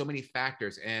things, so many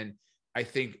factors. And I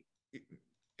think,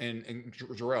 and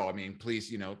Jerrell, I mean,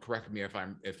 please, correct me if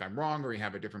I'm wrong or you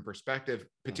have a different perspective,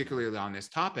 particularly on this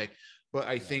topic. But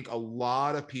I think a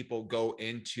lot of people go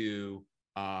into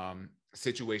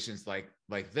situations like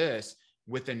this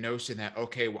with the notion that,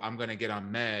 okay, well, I'm going to get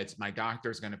on meds. My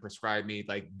doctor is going to prescribe me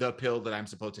like the pill that I'm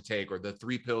supposed to take or the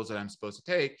 3 pills that I'm supposed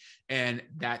to take. And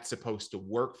that's supposed to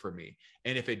work for me.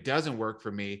 And if it doesn't work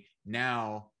for me,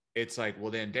 now it's like,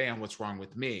 well, then damn, what's wrong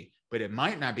with me? But it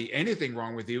might not be anything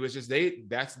wrong with you. It's just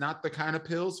that's not the kind of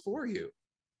pills for you.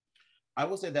 I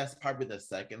would say that's probably the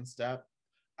second step.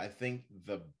 I think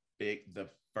the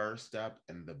first step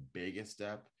and the biggest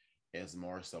step is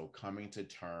more so coming to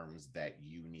terms that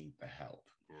you need the help.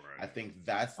 Right. I think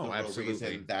that's the real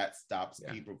reason that stops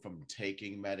people from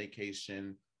taking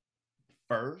medication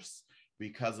first,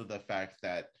 because of the fact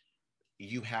that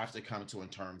you have to come to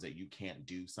terms that you can't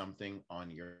do something on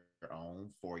your own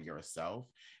for yourself.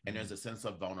 And there's a sense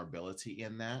of vulnerability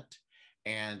in that.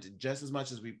 And just as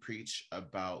much as we preach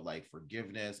about like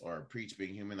forgiveness or preach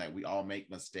being human, like we all make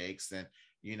mistakes, and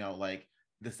like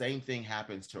the same thing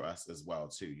happens to us as well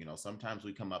too. Sometimes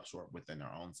we come up short within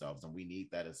our own selves, and we need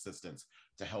that assistance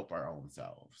to help our own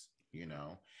selves. you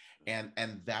know, and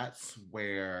that's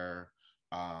where,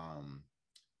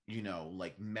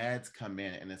 like meds come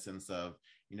in a sense of,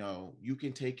 you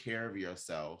can take care of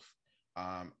yourself,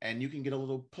 and you can get a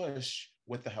little push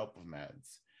with the help of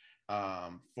meds.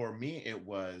 For me, it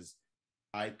was,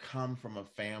 I come from a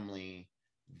family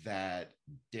that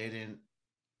didn't,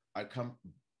 I come,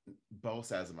 both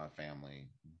sides of my family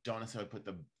don't necessarily put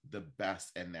the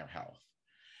best in their health.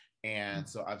 And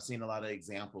so I've seen a lot of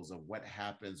examples of what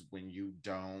happens when you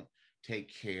don't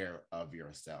take care of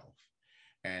yourself.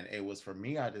 And it was for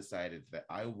me, I decided that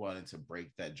I wanted to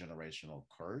break that generational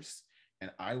curse,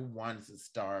 and I wanted to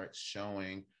start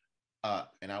showing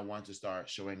up, and I wanted to start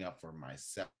showing up for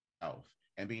myself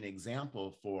and be an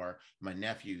example for my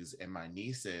nephews and my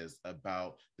nieces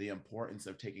about the importance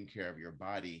of taking care of your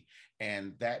body.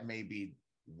 And that may be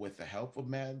with the help of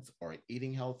meds or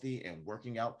eating healthy and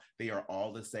working out. They are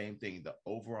all the same thing. The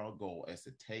overall goal is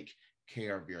to take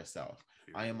care of yourself.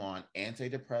 I am on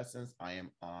antidepressants. I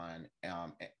am on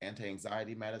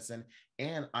anti-anxiety medicine,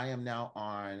 and I am now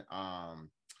on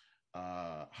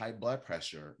high blood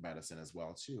pressure medicine as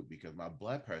well too, because my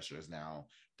blood pressure is now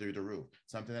through the roof.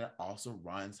 Something that also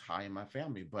runs high in my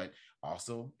family, but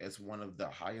also it's one of the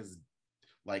highest,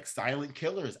 like, silent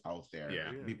killers out there.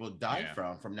 Yeah. People die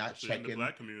from not Especially checking in the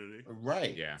Black community.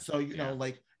 Right. Yeah. So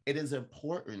like, it is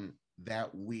important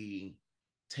that we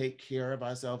take care of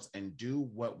ourselves and do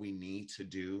what we need to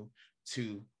do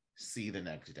to see the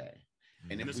next day.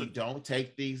 And if we don't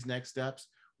take these next steps,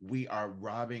 we are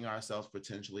robbing ourselves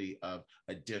potentially of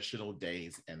additional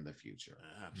days in the future.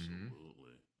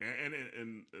 Absolutely. And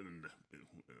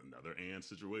another and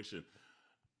situation,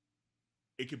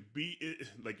 it could be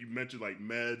like you mentioned, like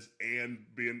meds and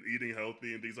eating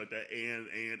healthy and things like that,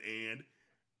 and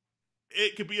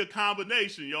it could be a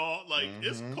combination, y'all. Like,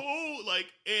 it's cool,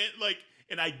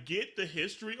 and I get the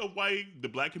history of why the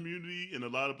Black community and a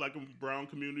lot of Black and brown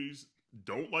communities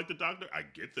don't like the doctor. I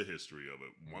get the history of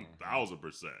it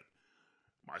 1000%.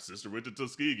 My sister went to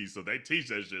Tuskegee, so they teach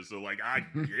that shit. So, like, I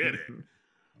get it.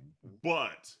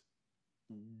 But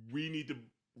we need to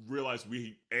realize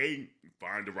we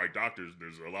find the right doctors.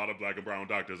 There's a lot of Black and brown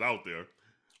doctors out there,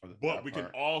 but we can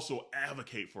also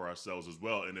advocate for ourselves as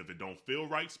well. And if it don't feel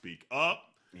right, speak up.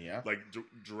 Yeah, like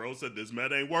Jerrell said, this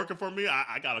med ain't working for me.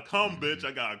 I gotta come, bitch.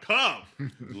 I gotta come.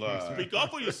 Speak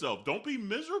up for yourself. Don't be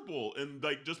miserable. And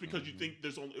like, just because you think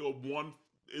there's only one,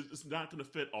 it's not gonna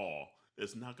fit all.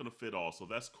 It's not gonna fit all. So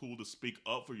that's cool to speak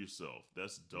up for yourself.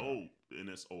 That's dope, and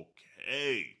it's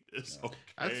okay. It's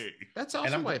okay. That's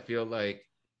also why I feel like,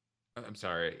 I'm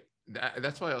sorry.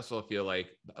 That's why I also feel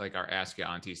like our Ask Yo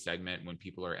Aunteas segment, when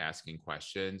people are asking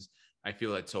questions, I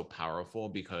feel it's so powerful,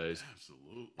 because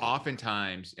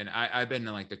oftentimes, and I've been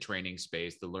in like the training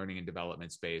space, the learning and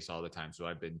development space all the time. So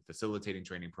I've been facilitating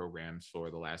training programs for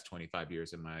the last 25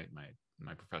 years in my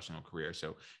professional career.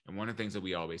 So, and one of the things that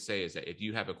we always say is that if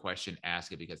you have a question,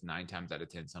 ask it, because 9 times out of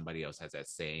 10, somebody else has that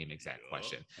same exact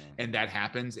question. And that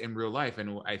happens in real life.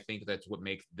 And I think that's what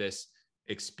makes this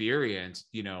experience,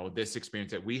 this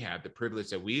experience that we have, the privilege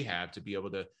that we have to be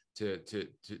able to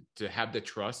have the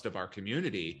trust of our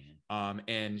community,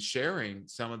 and sharing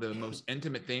some of the most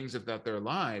intimate things about their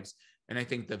lives. And I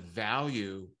think the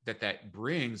value that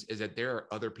brings is that there are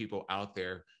other people out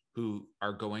there who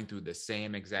are going through the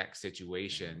same exact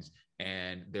situations,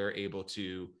 and they're able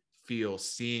to feel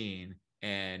seen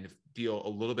and feel a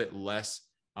little bit less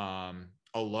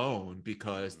alone,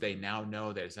 because they now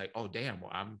know that it's like, oh damn,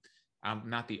 well, I'm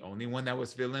not the only one that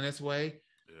was feeling this way.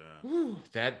 Whew,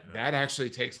 that actually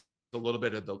takes a little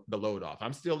bit of the load off.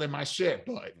 I'm still in my shit,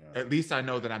 but at least I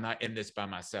know that I'm not in this by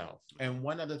myself. And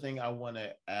one other thing I want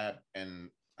to add, and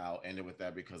I'll end it with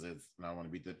that, because I don't want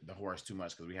to beat the horse too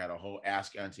much, because we had a whole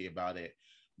Ask Auntie about it.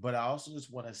 But I also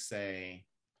just want to say,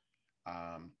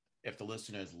 if the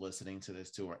listener is listening to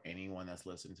this too, or anyone that's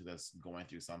listening to this going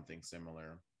through something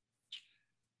similar,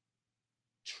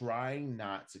 try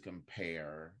not to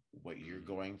compare what you're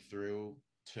going through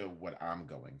to what I'm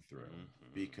going through,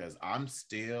 because I'm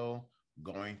still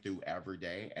going through every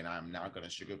day, and I'm not going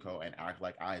to sugarcoat and act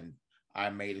like I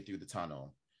made it through the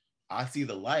tunnel. I see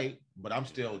the light, but I'm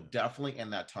still definitely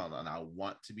in that tunnel, and I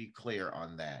want to be clear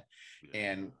on that.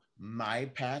 And my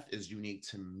path is unique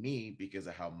to me because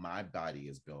of how my body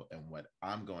is built and what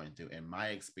I'm going through and my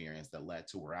experience that led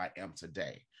to where I am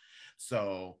today.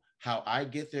 So how I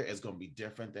get there is going to be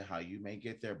different than how you may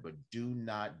get there, but do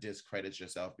not discredit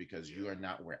yourself because you are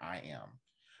not where I am.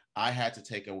 I had to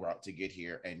take a route to get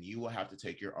here, and you will have to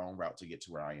take your own route to get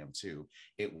to where I am too.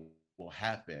 It will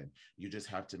happen. You just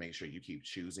have to make sure you keep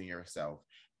choosing yourself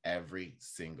every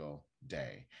single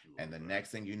day. And the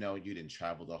next thing you know, you didn't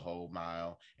travel the whole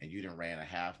mile and you didn't ran a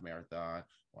half marathon.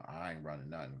 Well, I ain't running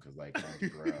nothing because like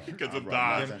because of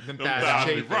them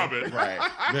thighs rubbing. Right.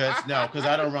 But no, because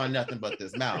I don't run nothing but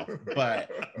this mouth. But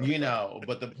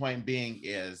but the point being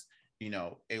is,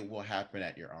 it will happen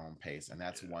at your own pace. And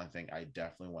that's one thing I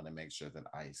definitely want to make sure that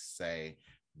I say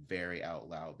very out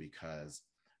loud, because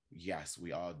yes,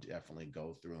 we all definitely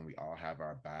go through and we all have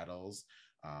our battles.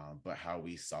 But how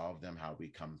we solve them, how we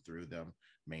come through them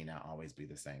may not always be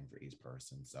the same for each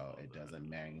person. So it doesn't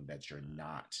mean that you're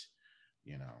not,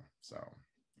 so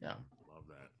yeah. Love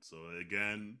that. So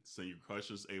again, send your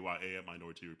questions,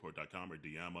 aya@minorityareport.com, or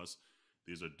DM us.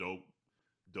 These are dope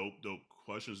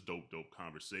questions, dope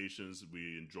conversations.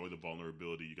 We enjoy the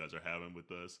vulnerability you guys are having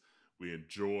with us. We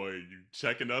enjoy you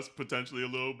checking us potentially a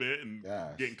little bit and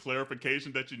getting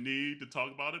clarification that you need to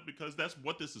talk about it, because that's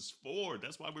what this is for.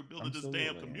 That's why we're building this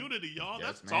damn community, y'all.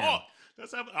 Yes, Let's talk.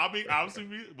 Let's have. Obviously,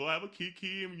 we'll have a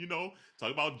kiki and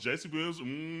talk about Jesse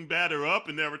Williams, batter up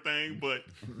and everything. But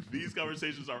these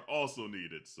conversations are also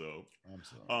needed. So,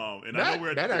 and I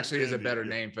know that actually is a better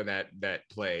name for that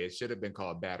play. It should have been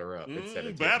called Batter Up instead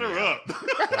of Batter Up.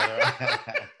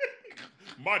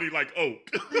 Mighty like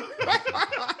oak.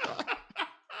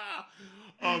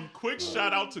 Quick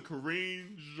shout out to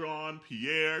Karine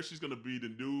Jean-Pierre. She's going to be the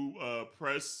new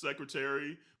press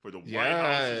secretary for the White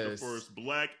House. She's the first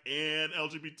Black and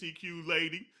LGBTQ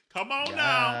lady. Come on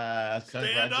now.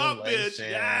 Stand up, bitch.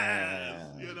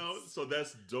 Yes. So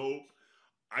that's dope.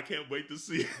 I can't wait to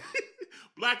see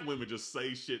Black women just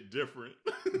say shit different.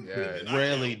 Yeah,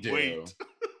 really do. Wait.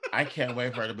 I can't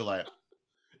wait for her to be like,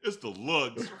 it's the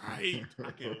looks, right?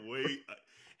 I can't wait.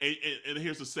 And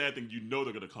here's the sad thing: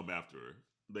 they're gonna come after her.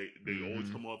 They always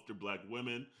come after Black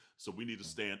women, so we need to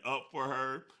stand up for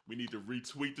her. We need to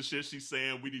retweet the shit she's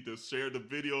saying. We need to share the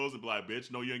videos and be like,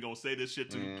 "Bitch, no, you ain't gonna say this shit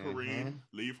to Karine.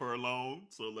 Leave her alone."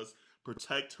 So let's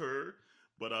protect her.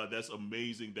 But that's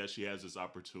amazing that she has this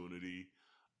opportunity,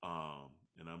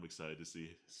 and I'm excited to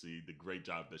see the great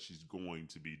job that she's going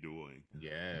to be doing.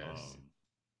 Yes.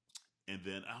 And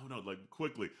then I don't know, like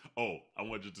quickly. Oh, I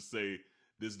wanted to say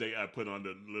this day I put on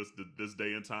the list. This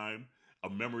day and time, a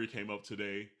memory came up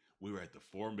today. We were at the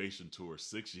Formation tour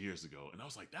 6 years ago, and I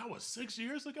was like, "That was 6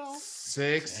 years ago."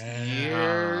 6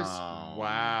 years.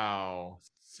 Wow.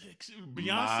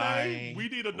 Beyonce. We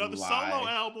need another solo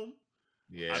album.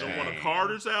 Yeah. I don't want a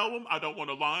Carter's album. I don't want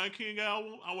a Lion King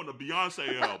album. I want a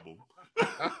Beyonce album.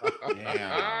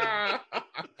 Damn.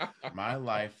 My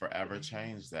life forever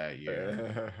changed that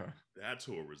year. That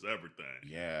tour was everything.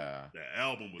 Yeah. That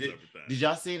album was everything. Did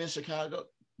y'all see it in Chicago?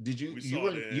 Did you?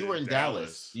 You were in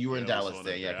Dallas. You were in Dallas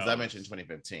then, yeah, because I mentioned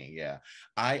 2015. Yeah.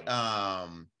 I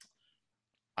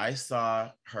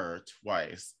saw her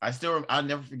twice. I'll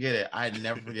never forget it.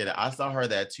 I saw her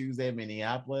that Tuesday in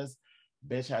Minneapolis.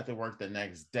 Bitch had to work the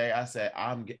next day. I said,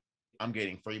 I'm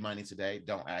getting free money today.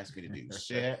 Don't ask me to do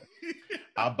shit.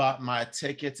 I bought my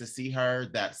ticket to see her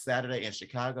that Saturday in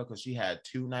Chicago because she had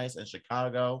 2 nights in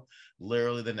Chicago.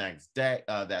 Literally the next day,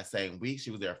 that same week,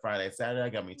 she was there Friday, Saturday. I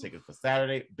got me tickets for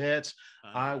Saturday. Bitch,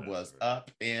 I was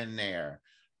up in there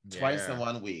twice in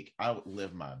 1 week. I would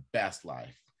live my best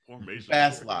life.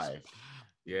 Best life.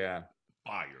 Yeah.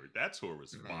 Fire. That tour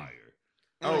was fire.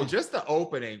 Oh, just the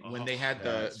opening when they had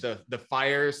the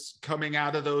fires coming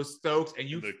out of those stokes, and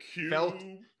you felt.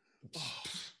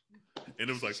 And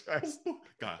it was like,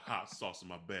 got hot sauce in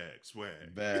my bag,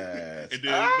 swag. Bad. And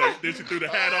then, then she threw the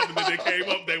hat up, and then they came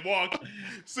up, they walked.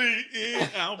 See,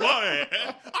 I'm like,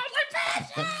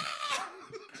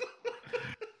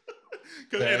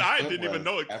 and I didn't even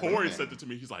know it. Corey sent it to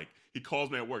me. He's like, he calls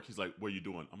me at work. He's like, "What are you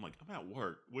doing?" I'm like, "I'm at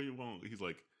work. What do you want?" He's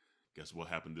like, "Guess what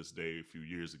happened this day a few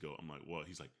years ago?" I'm like, "What?"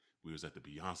 He's like, "We was at the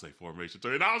Beyonce Formation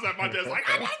tour," and I was at my desk like,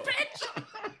 "I'm a bitch."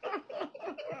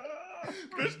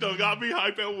 Bitch done got me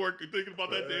hype at work and thinking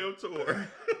about that damn tour.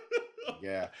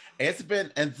 Yeah, it's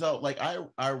been, and so like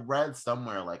I read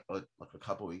somewhere like a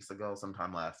couple weeks ago,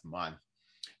 sometime last month,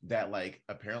 that like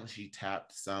apparently she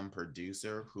tapped some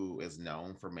producer who is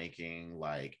known for making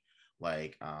like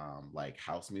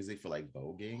house music for like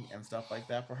voguing and stuff like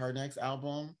that for her next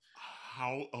album.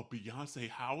 How a Beyonce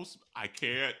house? I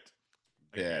can't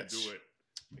do it.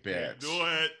 Bitch. Do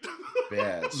it.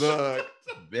 Bitch. Look.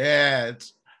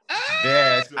 Bitch.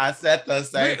 Bitch. I said the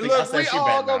same thing. Look,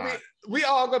 we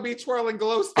all gonna be twirling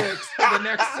glow sticks for the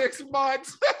next 6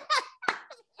 months.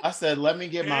 I said, let me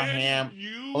get my hand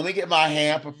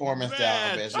performance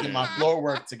down, bitch. Get my floor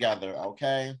work together,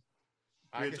 okay?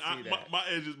 I can see that. My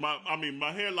edges,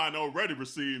 my hairline already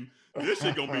receiving This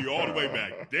shit gonna be all the way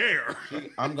back there.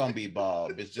 I'm gonna be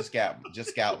bald. Bitch, just scout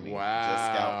me. Wow, just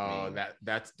scout me.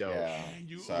 that's dope. Yeah. Can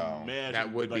you So, imagine?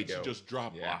 that would be she dope. just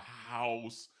dropped Yeah. a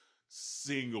house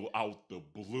single out the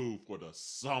blue for the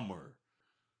summer.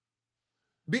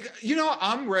 Because you know,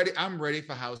 I'm ready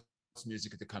for house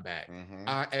music to come back.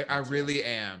 I really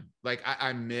am. Like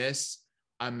I miss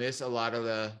a lot of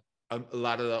the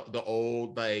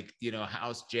old, like, you know,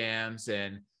 house jams,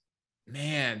 and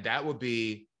man, that would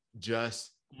be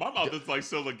just. My mouth is like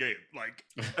Silver Gate. Like,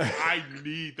 I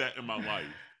need that in my life.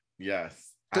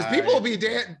 yes. Because people will be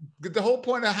dance. The whole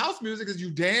point of house music is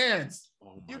you dance.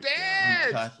 Oh You my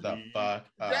dance. God. Cut the fuck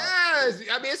up. Yes.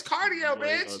 I mean, it's cardio,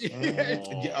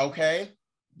 bitch. Yeah, okay.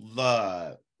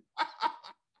 Love.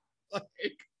 Like,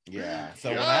 Yeah.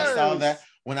 So yes.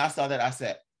 when I saw that, I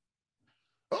said,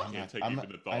 I can't take even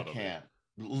the thought of it. I can't.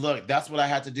 Look, that's what I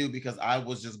had to do because I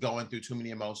was just going through too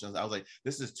many emotions. I was like,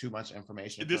 this is too much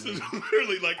information. This is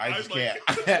literally like, I just can't.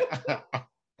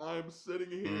 I'm sitting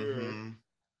here.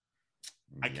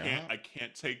 I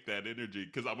can't take that energy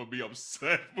because I'm gonna be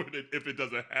upset with it if it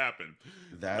doesn't happen.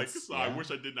 I wish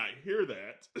I did not hear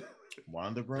that. One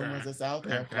of the rumors that's out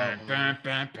there.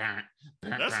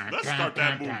 Let's start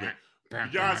that movement.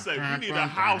 Beyonce, we need a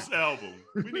house album.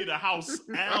 We need a house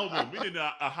album. We need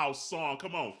a house song.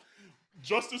 Come on.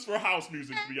 Justice for house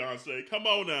music, Beyonce. Come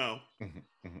on now.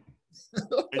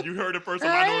 And you heard it first on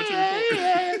Minority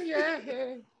Report.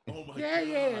 Yeah. Oh my God.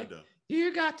 Yeah.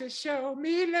 You got to show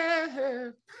me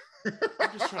love.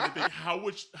 I'm just trying to think, how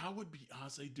would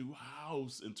Beyonce do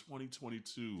house in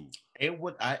 2022? It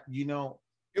would it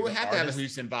would have to have a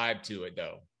Houston vibe to it,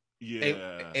 though.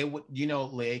 Yeah. It would,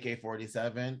 Lay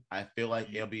AK-47, I feel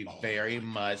like it'll be very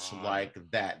much like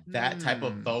that type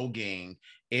of voguing.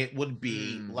 It would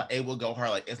be like, it will go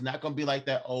hard. Like, it's not gonna be like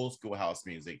that old school house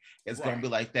music. It's gonna be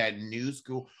like that new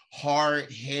school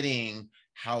hard hitting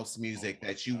house music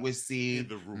that you would see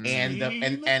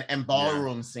and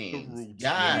ballroom scenes.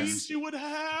 Yes, she would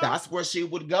have. That's where she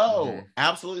would go.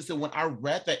 Absolutely. So when I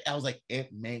read that, I was like,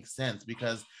 it makes sense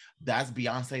because that's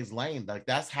Beyonce's lane. Like,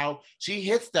 that's how she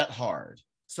hits that hard.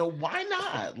 So why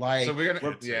not? Like, so we're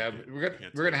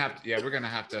gonna have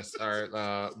to start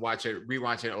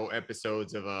rewatching old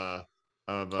episodes of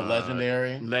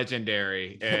legendary,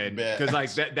 and because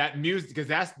like that music, because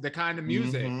that's the kind of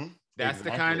music. That's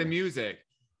the kind of music.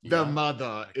 The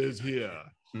mother is here.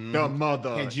 The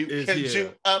mother is here. Can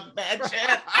you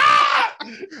imagine?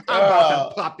 I'm about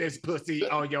to pop this pussy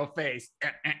on your face.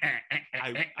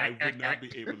 I would not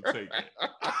be able to take it.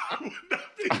 I would not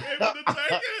be able to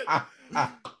take it.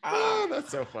 Oh,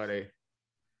 that's so funny.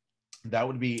 That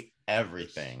would be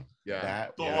everything. Yeah.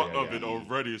 Thought of it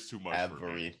already is too much.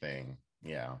 Everything.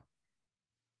 Yeah.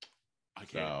 I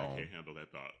can't handle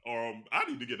that thought. I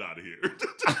need to get out of here.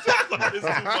 It's too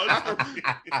much for me.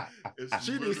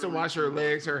 She needs to wash her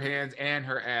legs, her hands, and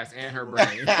her ass, and her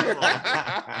brain.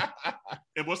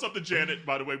 And what's up to Janet,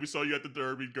 by the way? We saw you at the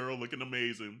Derby, girl, looking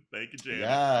amazing. Thank you, Janet.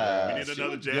 Yeah, we need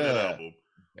another Janet album.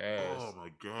 Yes. Oh my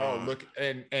God. Oh, look,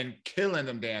 and killing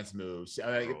them dance moves.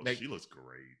 She looks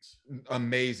great.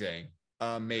 Amazing.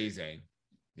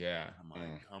 Yeah.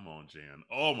 Come on, Jan.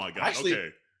 Oh my God. Actually, okay.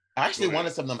 I actually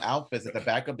wanted some of them outfits that the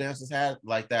backup dancers had,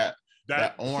 like that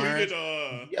orange.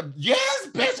 Yes,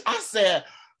 bitch. I said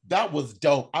that was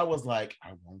dope. I was like,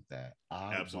 I want that.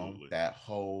 I want that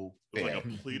whole thing. Like a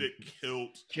pleated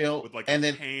kilt with like and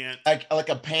a then pant. like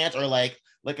a pant or like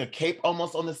a cape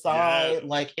almost on the side. Yeah.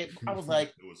 Like it. I was like,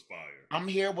 it was fire. I'm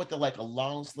here with a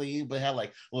long sleeve, but it had like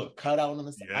a little cutout on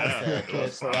the side. Yeah, I said, it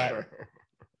was fire.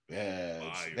 Yes,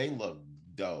 they look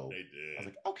dope. They did. I was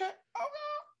like, okay.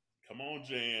 Come on,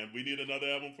 Jan. We need another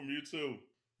album from you too.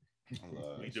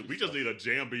 We just need a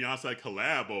Jam Beyonce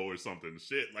collabo or something.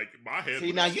 Shit, like my head.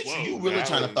 See, now you really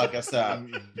trying to fuck us up,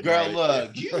 girl.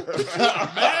 Look, you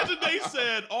imagine they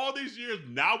said all these years.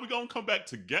 Now we're gonna come back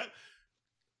together.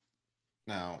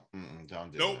 No,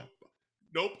 don't do nope. that.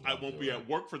 Nope, I won't be at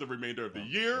work for the remainder of the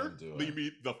year. Leave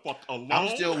me the fuck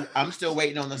alone. I'm still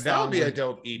waiting on the song. That would be a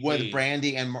dope EP with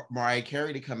Brandy and Mariah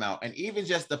Carey to come out, and even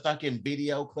just the fucking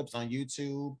video clips on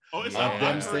YouTube of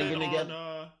them singing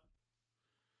together.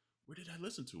 Where did I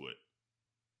listen to it?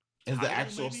 Is the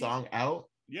actual song out?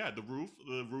 Yeah, the roof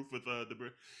with the.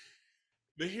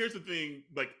 Here's the thing,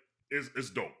 like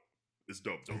it's dope. It's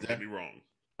dope. Don't get me wrong.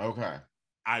 Okay.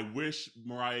 I wish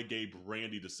Mariah gave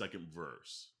Brandy the second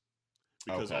verse.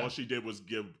 Because all she did was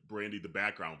give Brandy the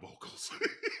background vocals.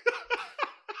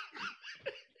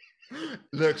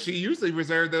 Look, she usually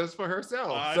reserved those for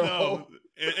herself. I know.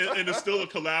 And it's still a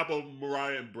collab of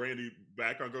Mariah and Brandy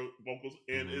background vocals.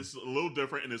 And it's a little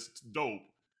different and it's dope.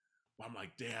 I'm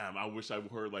like, damn, I wish I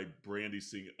heard like Brandy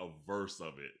sing a verse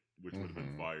of it, which would have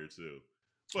been fire too.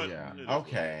 But yeah,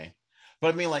 okay.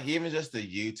 But I mean, like, even just the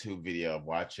YouTube video of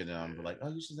watching them, like, oh,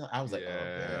 you should know. I was like, oh,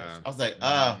 bitch. I was like,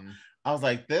 I was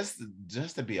like, this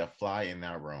just to be a fly in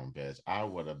that room, bitch. I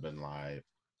would have been like,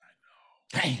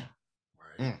 I know, damn.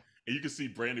 Right. And you can see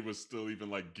Brandy was still even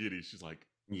like giddy. She's like,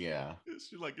 yeah.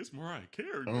 She's like, it's Mariah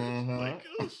Carey, bitch. Like,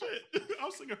 oh shit, I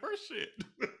was singing her shit.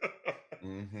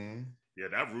 Yeah,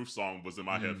 that Roof song was in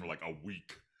my head for like a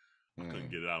week. I couldn't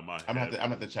get it out of my head.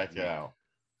 I'm gonna check it out.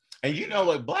 And you know,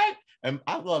 like Black, and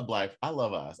I love Black. I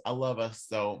love us. I love us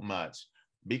so much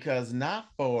because not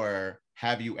for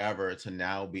Have You Ever to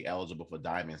now be eligible for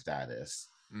diamond status.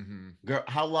 Girl,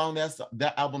 how long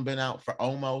that album been out for?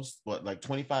 Almost what, like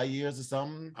 25 years or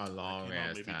something? A long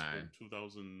ass time.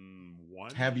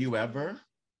 2001. Have You Ever?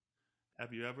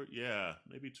 Have You Ever? Yeah,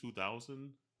 maybe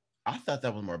 2000. I thought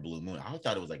that was more Blue Moon. I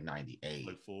thought it was like 98.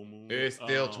 Like Full Moon. It's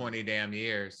still 20 damn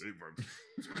years.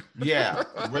 Yeah,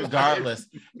 regardless.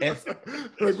 It's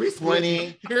like we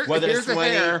 20, whether it's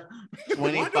 20,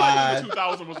 25.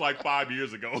 2000 was like 5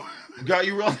 years ago. Girl,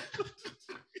 you really...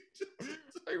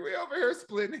 Like we over here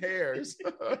splitting hairs.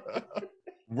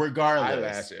 Regardless,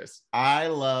 eyelashes. I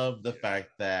love the fact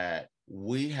that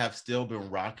we have still been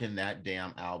rocking that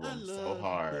damn album so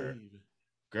hard.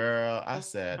 Girl, I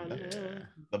said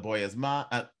The Boy Is Mine.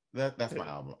 That's my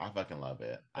album. I fucking love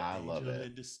it. I love it.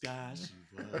 In disguise.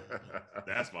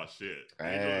 That's my shit.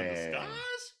 Angel in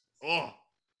disguise. Oh,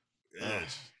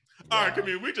 bitch. All right,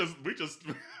 Camille. We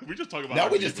just talk about. No,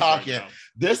 we just talking. Right,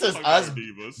 this is us.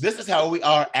 This is how we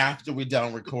are after we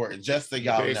done recording. Just so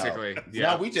y'all basically, know.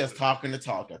 Yeah, we just talking to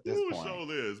talk at this point.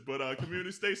 Sure is. But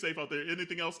community, stay safe out there.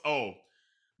 Anything else? Oh,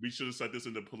 we should have said this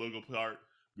in the political part.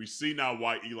 We see now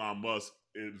why Elon Musk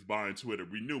is buying Twitter.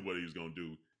 We knew what he was gonna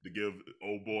do to give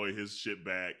old boy his shit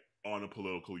back on a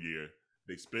political year.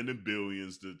 They spending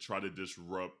billions to try to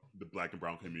disrupt the Black and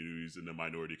brown communities and the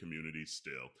minority communities.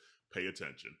 Still, pay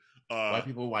attention. White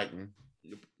people whiting.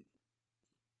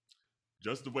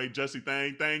 Just the way Jesse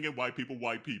Thang and white people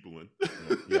and.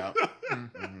 Yeah.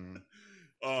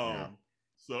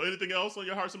 So anything else on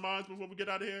your hearts and minds before we get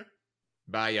out of here?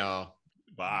 Bye, y'all.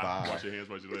 Bye. Wash your hands,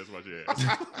 wash your hands, wash your hands.